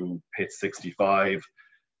client who hits 65,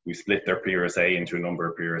 we split their PRSA into a number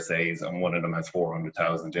of PRSAs, and one of them has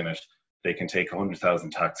 400,000 in it. They can take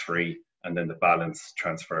 100,000 tax-free, and then the balance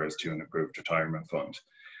transfers to an approved retirement fund.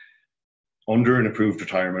 Under an approved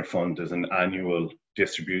retirement fund, there's an annual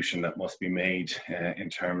distribution that must be made in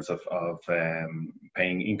terms of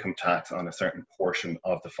paying income tax on a certain portion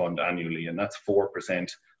of the fund annually, and that's 4%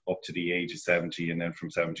 up to the age of 70, and then from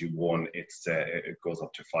 71 it goes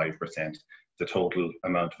up to 5%. The total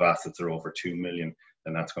amount of assets are over 2 million,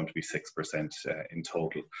 then that's going to be 6% in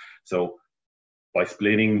total. So by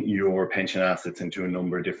splitting your pension assets into a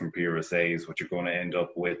number of different PRSAs, what you're going to end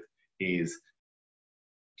up with is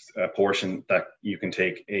a portion that you can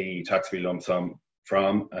take a tax-free lump sum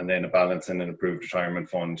from, and then a balance in an approved retirement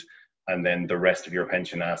fund, and then the rest of your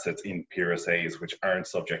pension assets in PRSAs which aren't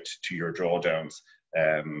subject to your drawdowns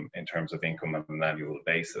in terms of income on an annual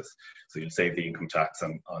basis. So you'll save the income tax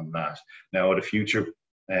on that. Now at a future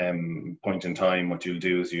point in time, what you'll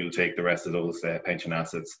do is you'll take the rest of those pension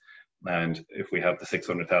assets, and if we have the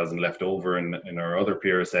 600,000 left over in our other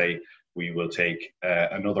PRSA, we will take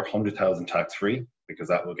another 100,000 tax-free, because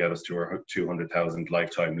that will get us to our 200,000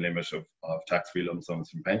 lifetime limit of tax-free lump sums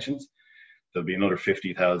from pensions. There'll be another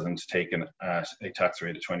 50,000 taken at a tax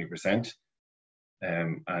rate of 20%,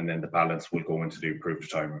 and then the balance will go into the approved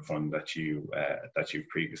retirement fund that you've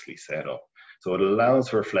previously set up. So it allows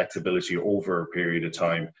for flexibility over a period of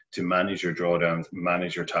time to manage your drawdowns,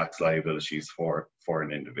 manage your tax liabilities for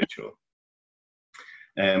an individual.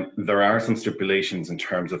 There are some stipulations in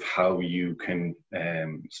terms of how you can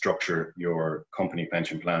structure your company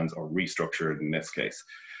pension plans, or restructure it in this case.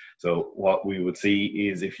 So what we would see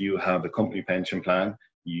is, if you have a company pension plan,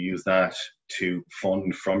 you use that to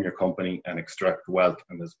fund from your company and extract wealth.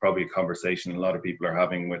 And there's probably a conversation a lot of people are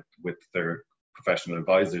having with their professional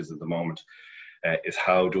advisors at the moment, is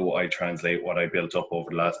how do I translate what I built up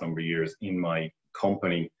over the last number of years in my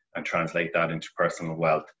company and translate that into personal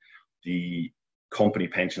wealth. The company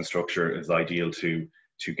pension structure is ideal to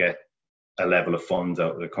get a level of funds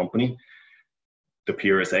out of the company. The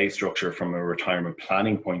PRSA structure, from a retirement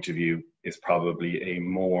planning point of view, is probably a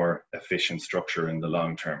more efficient structure in the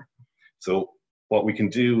long term. So what we can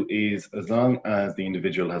do is, as long as the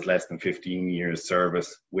individual has less than 15 years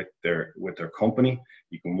service with their company,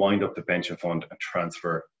 you can wind up the pension fund and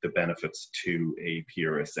transfer the benefits to a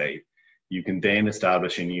PRSA. You can then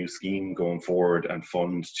establish a new scheme going forward and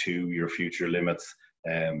fund to your future limits,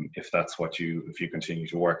 if that's if you continue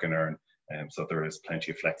to work and earn. So there is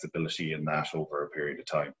plenty of flexibility in that over a period of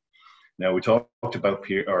time. Now, we talked about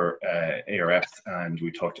ARFs, and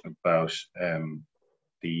we talked about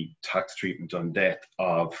the tax treatment on death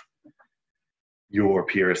of your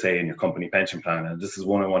PRSA and your company pension plan. And this is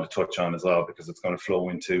one I want to touch on as well, because it's going to flow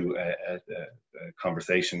into a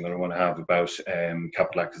conversation that I want to have about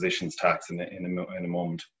capital acquisitions tax in a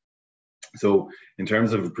moment. So in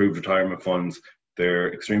terms of approved retirement funds,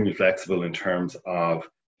 they're extremely flexible in terms of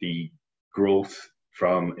the growth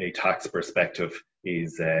from a tax perspective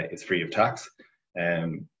is free of tax.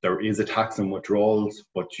 There is a tax on withdrawals,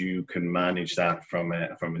 but you can manage that from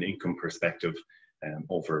an income perspective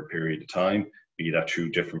over a period of time, be that through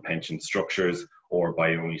different pension structures or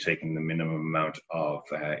by only taking the minimum amount of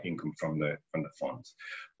income from the funds.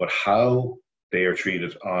 But how they are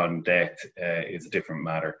treated on death is a different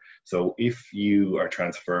matter. So if you are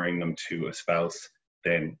transferring them to a spouse,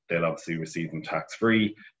 then they'll obviously receive them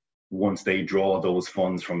tax-free. Once they draw those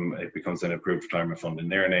funds from, it becomes an approved retirement fund in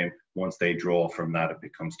their name. Once they draw from that, it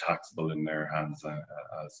becomes taxable in their hands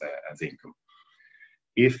as income.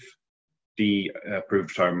 If the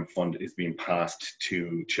approved retirement fund is being passed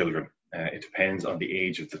to children, it depends on the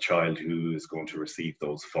age of the child who is going to receive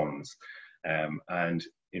those funds. And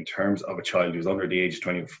in terms of a child who's under the age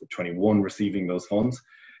of 21 receiving those funds,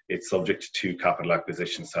 it's subject to capital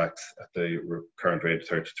acquisition tax at the current rate of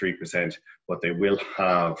 33%, but they will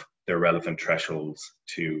have their relevant thresholds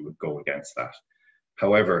to go against that.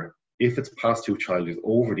 However, if it's passed to a child who's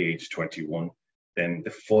over the age of 21, then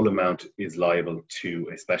the full amount is liable to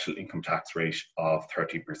a special income tax rate of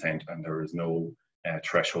 30%, and there is no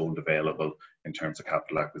threshold available in terms of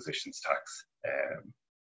capital acquisitions tax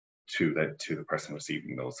to the person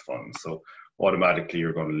receiving those funds. So automatically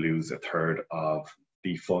you're going to lose a third of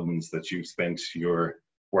the funds that you've spent your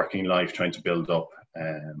working life trying to build up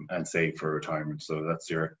and save for retirement. So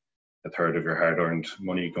that's a third of your hard-earned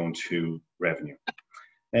money going to revenue.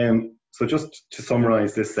 So just to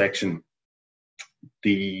summarize this section,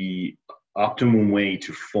 the optimum way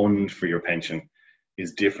to fund for your pension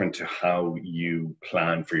is different to how you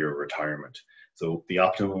plan for your retirement. So the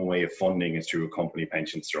optimum way of funding is through a company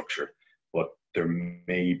pension structure, but there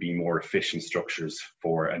may be more efficient structures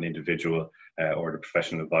for an individual or the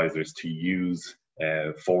professional advisors to use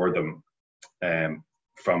for them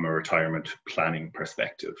from a retirement planning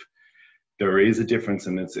perspective. There is a difference,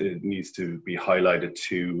 and it needs to be highlighted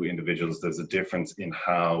to individuals. There's a difference in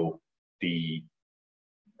how the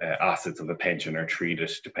assets of a pension are treated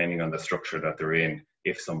depending on the structure that they're in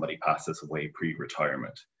if somebody passes away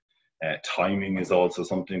pre-retirement. Timing is also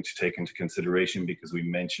something to take into consideration, because we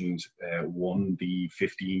mentioned the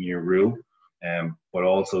 15-year rule, but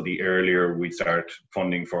also the earlier we start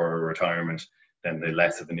funding for retirement, then the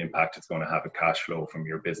less of an impact it's going to have a cash flow from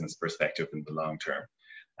your business perspective in the long term.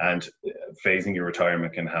 And phasing your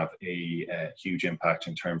retirement can have a huge impact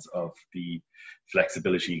in terms of the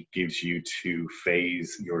flexibility it gives you to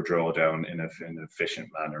phase your drawdown in an efficient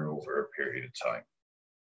manner over a period of time.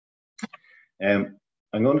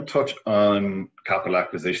 I'm going to touch on capital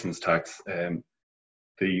acquisitions tax.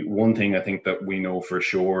 The one thing I think that we know for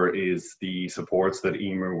sure is the supports that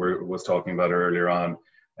Emer was talking about earlier on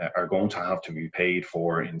are going to have to be paid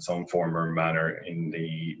for in some form or manner in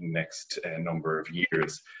the next number of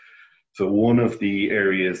years. So one of the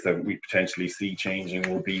areas that we potentially see changing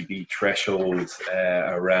will be the thresholds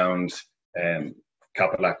around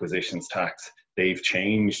capital acquisitions tax. They've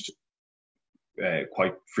changed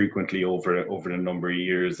quite frequently over the number of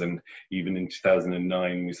years, and even in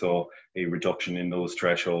 2009 we saw a reduction in those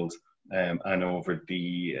thresholds, and over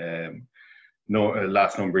the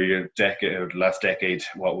last decade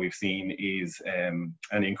what we've seen is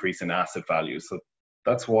an increase in asset value. So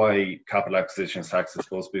that's why capital acquisitions tax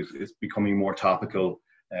is becoming more topical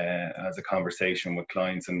as a conversation with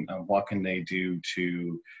clients, and what can they do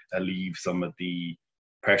to alleviate some of the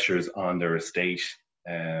pressures on their estate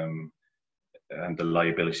and the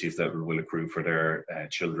liabilities that will accrue for their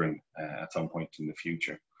children at some point in the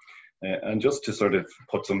future. And just to sort of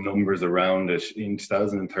put some numbers around it, in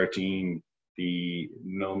 2013, the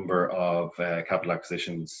number of capital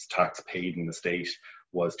acquisitions tax paid in the state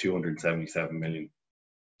was 277 million.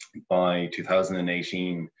 By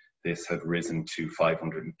 2018, this had risen to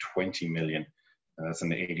 520 million. That's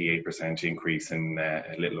an 88% increase in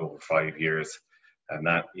a little over 5 years. And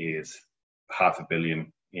that is $500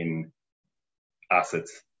 million in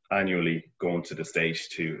assets annually going to the state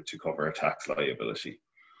to cover a tax liability.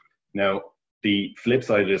 Now, the flip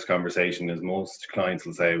side of this conversation is most clients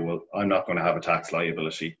will say, well, I'm not going to have a tax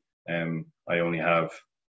liability. I only have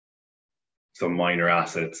some minor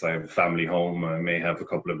assets. I have a family home. I may have a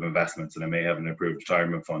couple of investments, and I may have an approved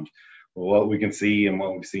retirement fund. Well, what we can see, and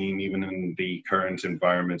what we've seen even in the current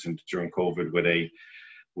environment and during COVID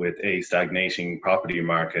with a stagnating property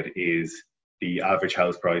market, is the average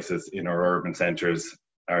house prices in our urban centres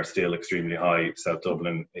are still extremely high. South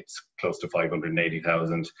Dublin, it's close to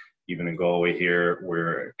 580,000. Even in Galway here,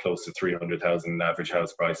 we're close to 300,000 in average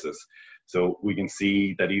house prices. So we can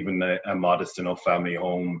see that even a modest enough family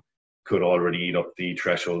home could already eat up the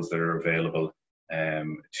thresholds that are available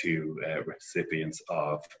to recipients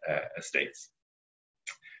of estates.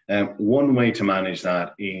 One way to manage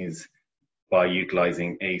that is by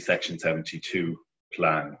utilising a Section 72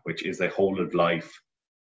 plan, which is a whole of life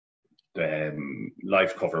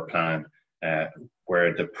cover plan,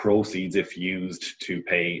 where the proceeds, if used to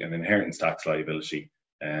pay an inheritance tax liability,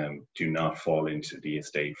 do not fall into the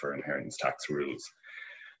estate for inheritance tax rules.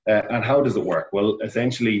 And how does it work? Well,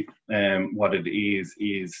 essentially what it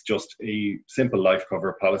is just a simple life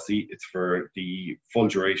cover policy. It's for the full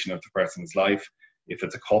duration of the person's life. If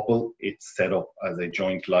it's a couple, it's set up as a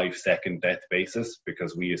joint life second death basis,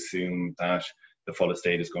 because we assume that the full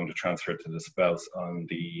estate is going to transfer to the spouse on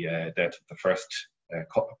the death of the first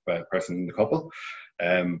person in the couple,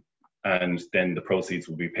 and then the proceeds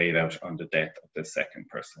will be paid out on the death of the second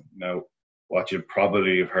person. Now, what you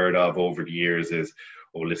probably have heard of over the years is,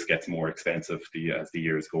 oh, this gets more expensive as the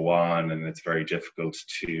years go on, and it's very difficult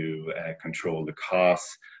to control the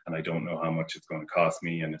costs, and I don't know how much it's going to cost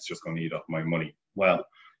me, and it's just going to eat up my money. Well,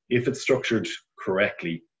 if it's structured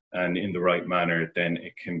correctly and in the right manner, then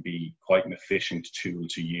it can be quite an efficient tool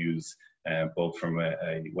to use, both from a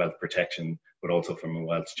wealth protection, but also from a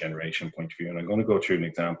wealth generation point of view. And I'm going to go through an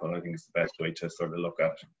example. I think it's the best way to sort of look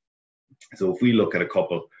at it. So if we look at a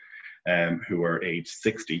couple who are age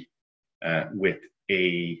 60 with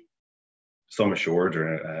a sum assured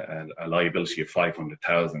or a liability of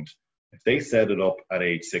 500,000, if they set it up at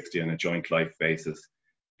age 60 on a joint life basis,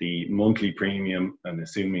 the monthly premium, and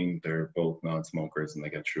assuming they're both non-smokers and they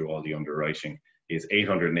get through all the underwriting, is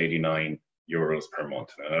 €889 per month.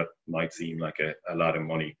 Now, that might seem like a lot of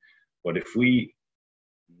money, but if we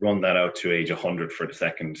run that out to age 100 for the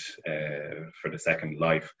second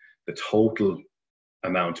life, the total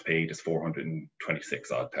amount paid is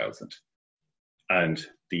 426 odd thousand, and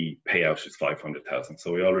the payout is 500,000.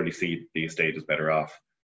 So we already see the estate is better off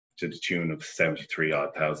to the tune of 73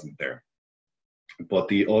 odd thousand there. But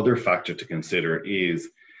the other factor to consider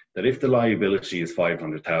is that if the liability is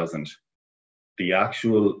 500,000, the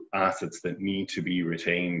actual assets that need to be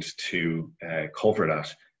retained to cover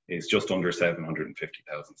that is just under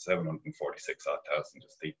 750,000, 746 odd thousand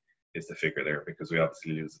is the figure there, because we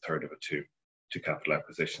obviously lose a third of it to capital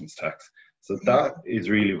acquisitions tax. So that is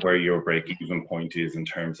really where your break-even point is in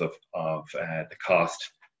terms of the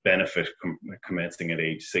cost benefit commencing at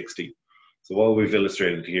age 60. So what we've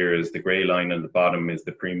illustrated here is the grey line at the bottom is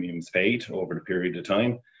the premiums paid over the period of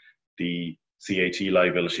time. The CAT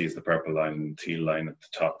liability is the purple line, and the teal line at the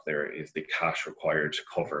top there is the cash required to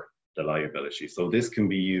cover the liability. So this can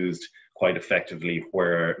be used quite effectively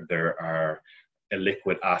where there are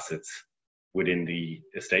illiquid assets within the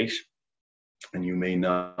estate, and you may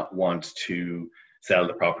not want to sell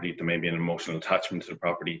the property. There may be an emotional attachment to the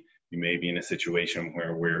property. You may be in a situation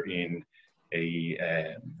where we're in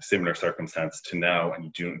a similar circumstance to now,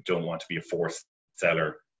 and you don't want to be a forced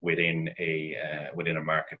seller within a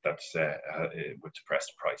market that's with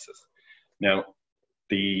depressed prices. Now,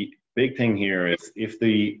 the big thing here is if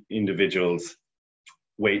the individuals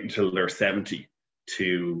wait until they're 70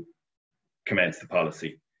 to commence the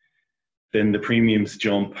policy, then the premiums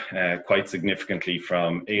jump quite significantly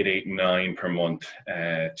from $889 per month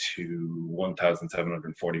to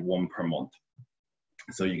 $1,741 per month.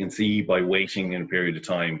 So you can see by waiting in a period of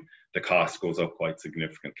time, the cost goes up quite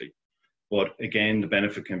significantly. But again, the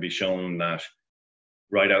benefit can be shown that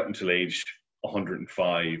right out until age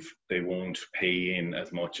 105, they won't pay in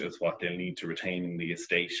as much as what they'll need to retain in the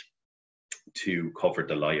estate to cover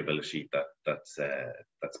the liability that's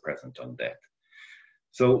present on death.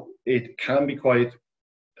 So it can be quite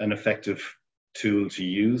an effective tool to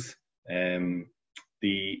use.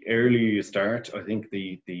 The earlier you start, I think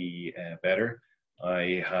the better.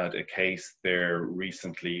 I had a case there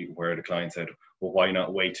recently where the client said, well, why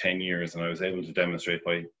not wait 10 years? And I was able to demonstrate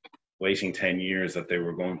by waiting 10 years that they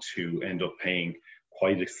were going to end up paying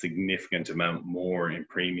quite a significant amount more in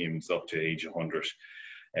premiums up to age 100.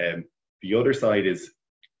 The other side is,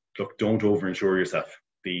 look, don't overinsure yourself.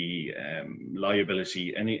 The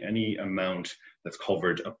liability, any amount that's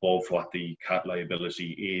covered above what the CAT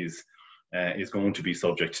liability is going to be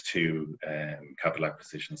subject to capital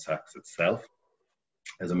acquisition tax itself.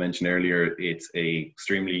 As I mentioned earlier, it's an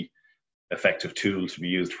extremely effective tool to be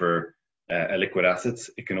used for illiquid assets.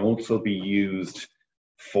 It can also be used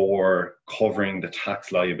for covering the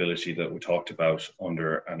tax liability that we talked about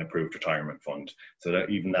under an approved retirement fund. So that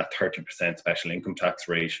even that 30% special income tax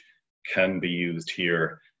rate can be used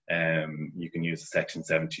here. You can use a Section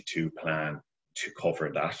 72 plan to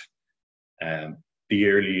cover that. The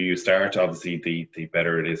earlier you start, obviously, the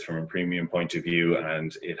better it is from a premium point of view,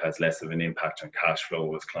 and it has less of an impact on cash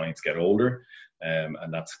flow as clients get older,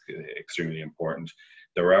 and that's extremely important.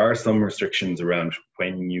 There are some restrictions around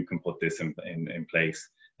when you can put this in place,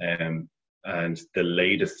 and the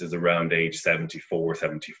latest is around age 74,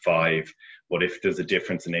 75. But if there's a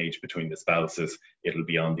difference in age between the spouses, it'll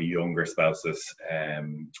be on the younger spouse's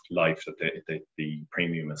life that the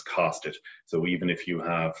premium is costed. So even if you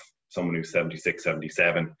have someone who's 76,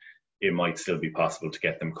 77, it might still be possible to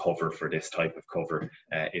get them cover for this type of cover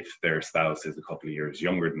if their spouse is a couple of years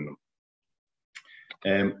younger than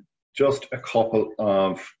them. Just a couple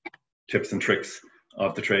of tips and tricks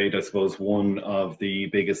of the trade. I suppose one of the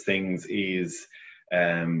biggest things is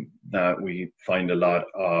that we find a lot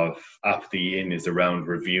of apathy in is around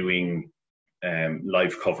reviewing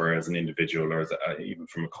life cover as an individual or even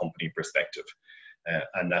from a company perspective.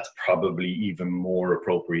 And that's probably even more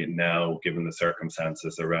appropriate now, given the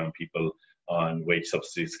circumstances around people on wage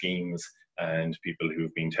subsidy schemes and people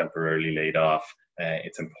who've been temporarily laid off,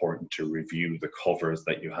 it's important to review the covers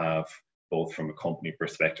that you have, both from a company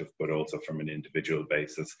perspective, but also from an individual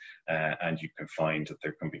basis. And you can find that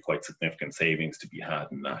there can be quite significant savings to be had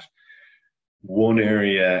in that. One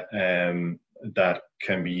area that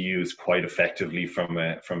can be used quite effectively from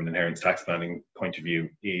an inheritance tax planning point of view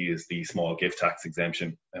is the small gift tax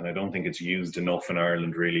exemption. And I don't think it's used enough in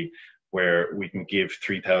Ireland, really, where we can give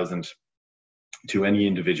 3,000 to any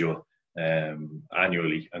individual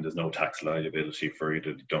annually, and there's no tax liability for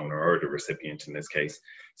either the donor or the recipient in this case.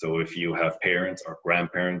 So if you have parents or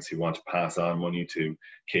grandparents who want to pass on money to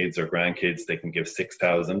kids or grandkids, they can give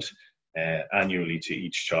 6,000 annually to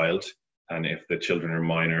each child. And if the children are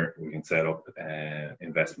minor, we can set up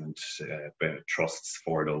investment trusts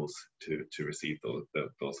for those to receive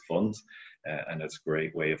those funds. And it's a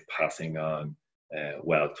great way of passing on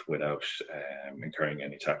wealth without incurring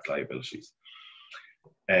any tax liabilities.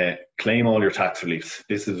 Claim all your tax reliefs.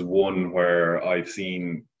 This is one where I've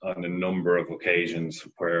seen on a number of occasions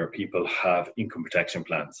where people have income protection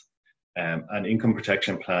plans. And income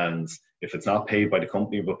protection plans, if it's not paid by the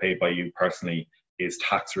company but paid by you personally, is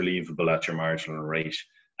tax relievable at your marginal rate,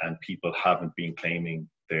 and people haven't been claiming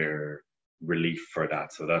their relief for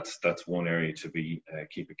that. So that's one area to be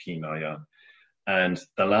keep a keen eye on. And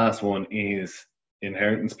the last one is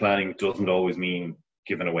inheritance planning doesn't always mean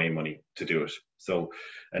giving away money to do it. So,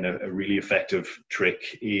 and a really effective trick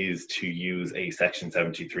is to use a Section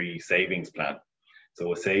 73 savings plan.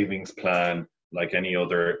 So a savings plan, like any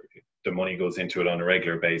other, the money goes into it on a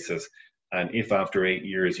regular basis. And if after 8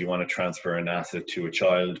 years you want to transfer an asset to a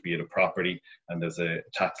child, be it a property, and there's a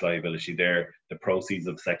tax liability there, the proceeds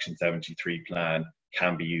of Section 73 plan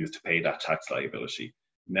can be used to pay that tax liability.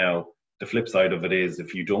 Now, the flip side of it is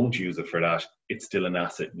if you don't use it for that, it's still an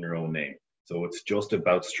asset in your own name. So it's just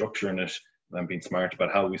about structuring it and being smart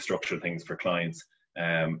about how we structure things for clients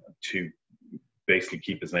to basically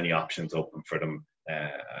keep as many options open for them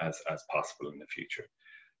as possible in the future.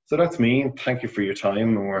 So that's me. Thank you for your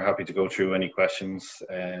time, and we're happy to go through any questions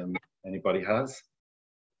anybody has.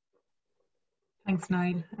 Thanks,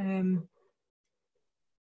 Niall.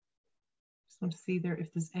 Just want to see there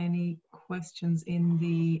if there's any questions in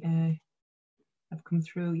the have come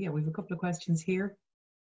through. Yeah, we have a couple of questions here.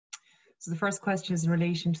 So the first question is in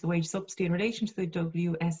relation to the wage subsidy. In relation to the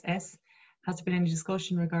WSS, has there been any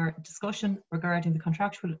discussion regarding the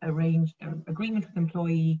contractual agreement with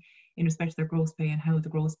employee in respect to their gross pay and how the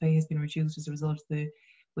gross pay has been reduced as a result of the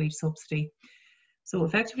wage subsidy? So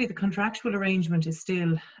effectively the contractual arrangement is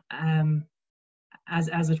still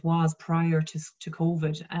as it was prior to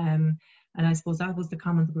COVID. And I suppose that was the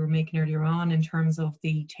comment that we were making earlier on in terms of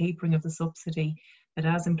the tapering of the subsidy, that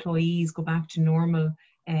as employees go back to normal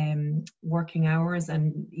working hours,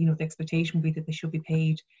 and the expectation would be that they should be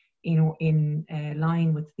paid in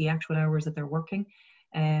line with the actual hours that they're working,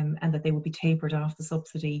 and that they will be tapered off the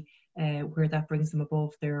subsidy where that brings them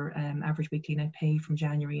above their average weekly net pay from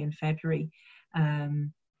January and February.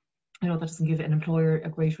 I know that doesn't give an employer a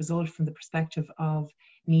great result from the perspective of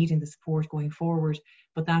needing the support going forward,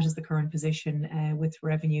 but that is the current position with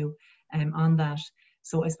Revenue on that.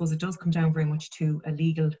 So I suppose it does come down very much to a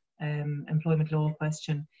legal employment law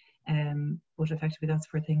question, but effectively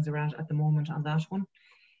that's where things are at the moment on that one.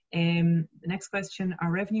 The next question,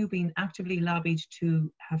 are Revenue being actively lobbied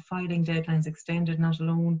to have filing deadlines extended, not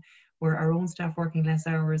alone where our own staff working less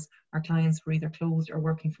hours, our clients were either closed or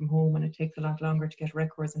working from home, and it takes a lot longer to get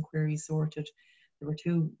records and queries sorted? We're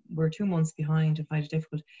 2 months behind and find it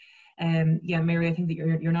difficult. Yeah, Mary, I think that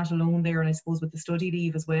you're not alone there, and I suppose with the study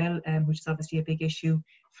leave as well, which is obviously a big issue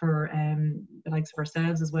for the likes of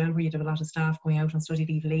ourselves as well, where you'd have a lot of staff going out on study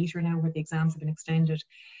leave later now where the exams have been extended.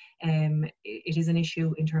 It is an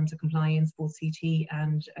issue in terms of compliance, both CT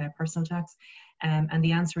and personal tax. And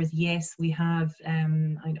the answer is yes, we have. I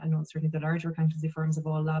know certainly the larger accountancy firms have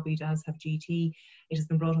all lobbied, as have GT. It has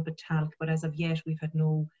been brought up at TALC, but as of yet, we've had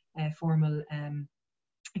no formal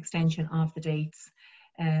extension of the dates.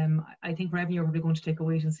 I think Revenue are probably going to take a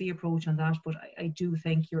wait and see approach on that, but I do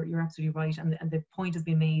think you're absolutely right, and the point has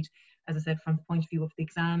been made, as I said, from the point of view of the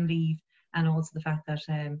exam leave, and also the fact that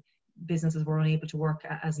businesses were unable to work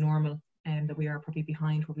as normal, and that we are probably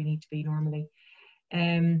behind where we need to be normally.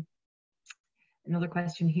 Another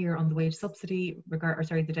question here on the wage subsidy, the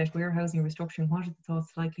debt warehousing or restructuring. What are the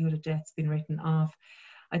thoughts, likelihood of debts being written off?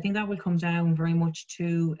 I think that will come down very much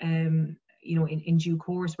to in due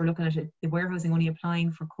course. We're looking at it, the warehousing only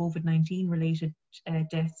applying for COVID-19 related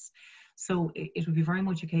debts. So it would be very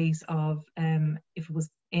much a case of if it was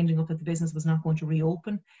ending up that the business was not going to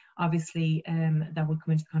reopen, obviously that would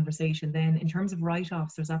come into the conversation. Then in terms of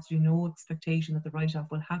write-offs, there's absolutely no expectation that the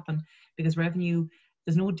write-off will happen, because revenue,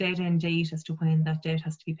 there's no dead end date as to when that debt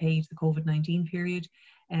has to be paid, the COVID-19 period.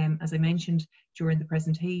 As I mentioned during the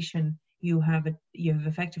presentation, you have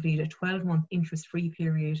effectively a 12-month interest-free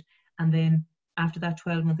period, and then after that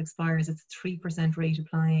 12-month expires, it's 3% rate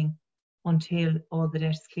applying until all the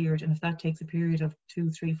debt is cleared. And if that takes a period of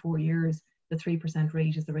 2, 3, 4 years, the 3%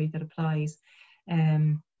 rate is the rate that applies.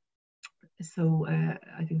 So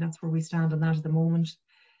I think that's where we stand on that at the moment.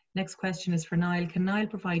 Next question is for Niall. Can Niall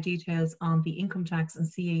provide details on the income tax and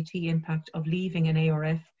CAT impact of leaving an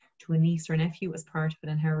ARF to a niece or nephew as part of an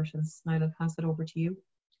inheritance? Niall, I'll pass it over to you.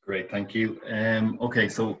 Great, thank you. Okay,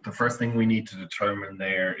 so the first thing we need to determine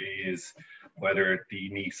there is whether the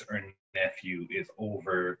niece or nephew is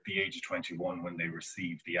over the age of 21 when they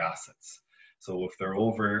receive the assets. So if they're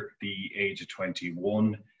over the age of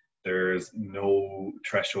 21, there's no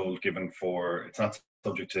threshold given for, it's not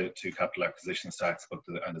subject to capital acquisitions tax, but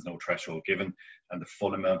and there's no threshold given, and the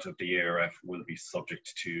full amount of the ARF will be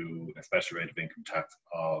subject to a special rate of income tax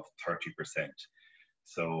of 30%.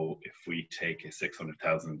 So if we take a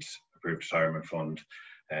 600,000 approved retirement fund,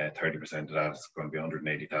 30% of that is going to be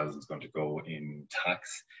 180,000 is going to go in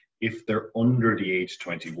tax. If they're under the age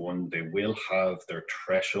 21, they will have their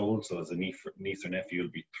threshold. So as a niece or nephew,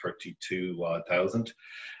 it'll be 32,000,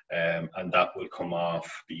 and that will come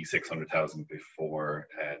off the 600,000 before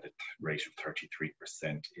the rate of 33%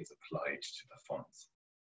 is applied to the funds.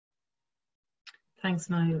 Thanks,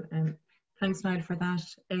 Niall. Thanks, Niall, for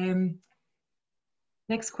that.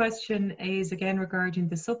 Next question is again regarding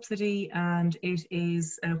the subsidy, and it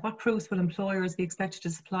is what proofs will employers be expected to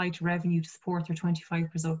supply to revenue to support their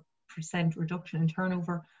 25% reduction in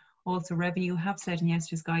turnover? Also, revenue have said in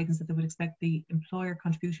yesterday's guidance that they would expect the employer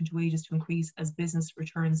contribution to wages to increase as business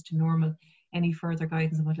returns to normal. Any further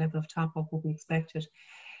guidance on what level of top-up will be expected?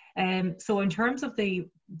 So in terms of the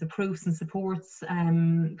proofs and supports,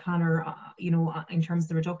 Conor, you know, in terms of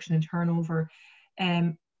the reduction in turnover,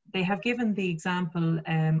 they have given the example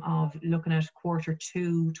of looking at quarter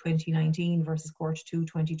 2 2019 versus quarter 2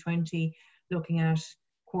 2020, looking at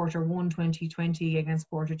quarter 1 2020 against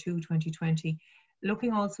quarter 2 2020,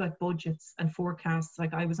 looking also at budgets and forecasts.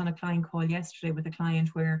 Like I was on a client call yesterday with a client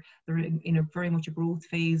where they're in a very much a growth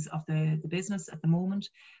phase of the business at the moment.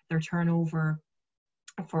 Their turnover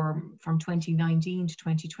from 2019 to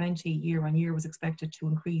 2020 year on year was expected to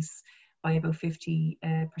increase by about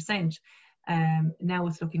 50%. Now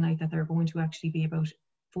it's looking like that they're going to actually be about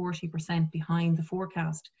 40% behind the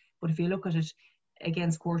forecast. But if you look at it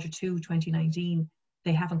against quarter 2 2019,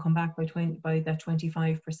 they haven't come back by that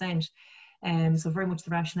 25%. So very much the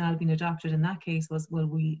rationale being adopted in that case was, well,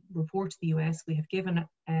 we report to the US, we have given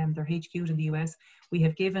their HQ in the US, we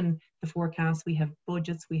have given the forecast, we have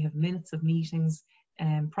budgets, we have minutes of meetings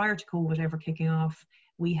prior to COVID ever kicking off.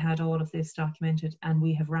 We had all of this documented, and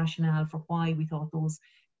we have rationale for why we thought those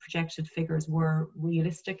projected figures were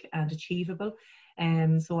realistic and achievable.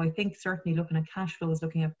 So I think certainly looking at cash flows,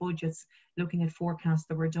 looking at budgets, looking at forecasts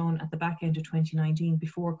that were done at the back end of 2019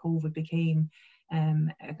 before COVID became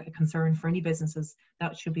a concern for any businesses,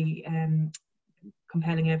 that should be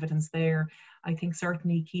compelling evidence there. I think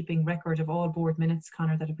certainly keeping record of all board minutes,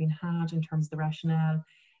 Conor, that have been had in terms of the rationale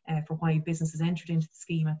for why businesses entered into the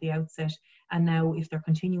scheme at the outset, and now if they're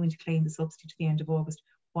continuing to claim the subsidy to the end of August,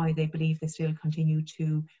 why they believe they still continue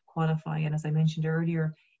to qualify. And as I mentioned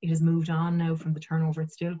earlier, it has moved on now from the turnover.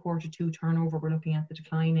 It's still quarter 2 turnover we're looking at the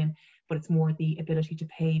decline in, but it's more the ability to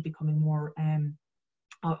pay becoming more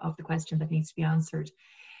of the question that needs to be answered.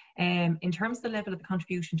 In terms of the level of the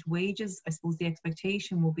contribution to wages, I suppose the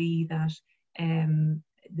expectation will be that,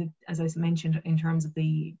 as I mentioned in terms of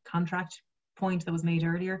the contract point that was made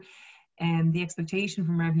earlier, the expectation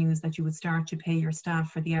from revenue is that you would start to pay your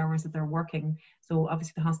staff for the hours that they're working. So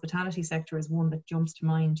obviously the hospitality sector is one that jumps to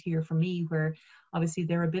mind here for me, where obviously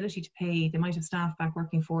their ability to pay, they might have staff back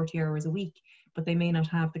working 40 hours a week, but they may not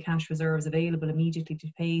have the cash reserves available immediately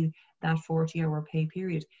to pay that 40-hour pay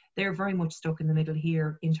period. They're very much stuck in the middle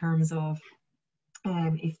here in terms of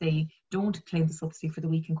if they don't claim the subsidy for the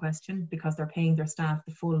week in question because they're paying their staff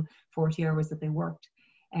the full 40 hours that they worked.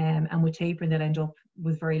 And with tapering, they'll end up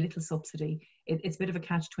with very little subsidy. It's a bit of a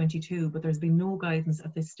catch-22, but there's been no guidance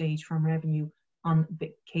at this stage from revenue on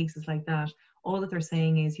cases like that. All that they're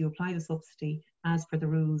saying is you apply the subsidy as per the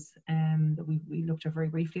rules that we looked at very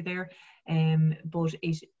briefly there, but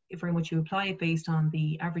it very much you apply it based on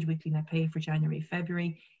the average weekly net pay for January,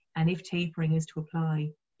 February, and if tapering is to apply,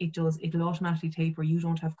 it'll automatically taper. You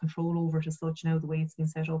don't have control over it as such now, the way it's been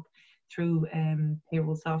set up through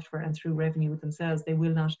payroll software and through revenue themselves, they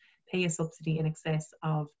will not pay a subsidy in excess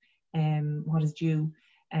of what is due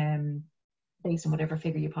based on whatever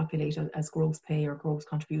figure you populate as gross pay or gross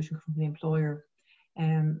contribution from the employer.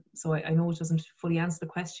 So I know it doesn't fully answer the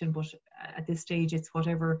question, but at this stage it's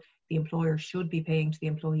whatever the employer should be paying to the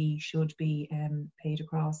employee should be paid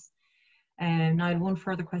across. Now, I have one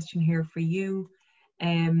further question here for you.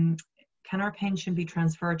 Can our pension be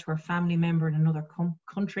transferred to our family member in another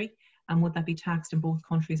country, and would that be taxed in both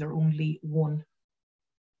countries or only one?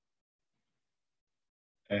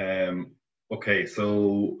 Okay,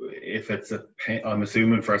 so if it's I'm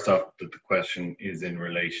assuming first off that the question is in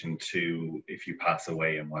relation to if you pass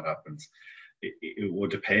away and what happens. It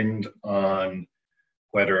would depend on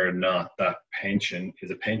whether or not that pension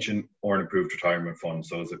is a pension or an approved retirement fund,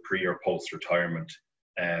 so is it pre or post retirement,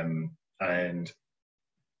 and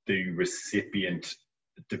the recipient,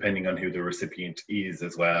 depending on who the recipient is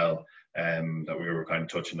as well, that we were kind of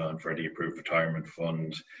touching on for the approved retirement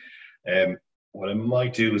fund. What I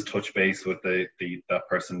might do is touch base with that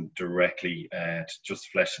person directly to just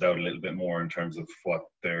flesh it out a little bit more in terms of what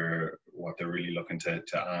they're really looking to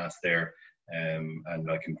ask there, and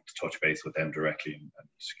I can touch base with them directly and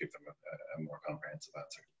just give them a more comprehensive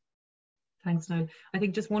answer. Thanks, Niall. I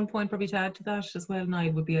think just one point probably to add to that as well,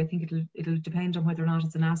 Niall, would be I think it'll depend on whether or not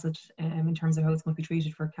it's an asset in terms of how it's going to be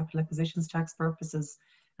treated for capital acquisitions tax purposes,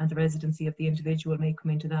 and the residency of the individual may come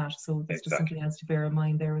into that. So that's just something else to bear in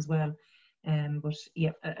mind there as well. But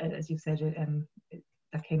yeah, as you've said,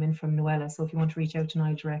 that came in from Noella. So if you want to reach out to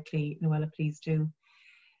Niall directly, Noella, please do.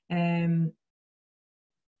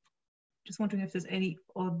 Just wondering if there's any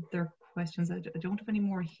other questions. I don't have any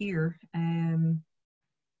more here.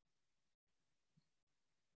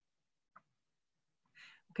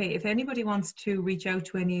 Okay, if anybody wants to reach out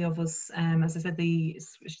to any of us, as I said, the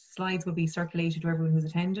slides will be circulated to everyone who's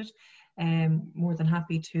attended. More than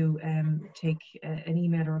happy to take an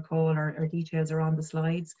email or a call, or details are on the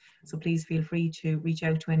slides. So please feel free to reach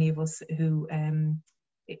out to any of us who,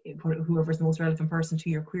 whoever's the most relevant person to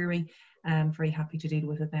your query. I'm very happy to deal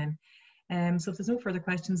with it then. So if there's no further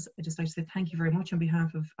questions, I'd just like to say thank you very much on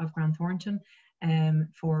behalf of Grant Thornton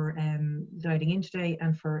for dialing in today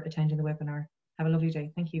and for attending the webinar. Have a lovely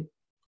day. Thank you.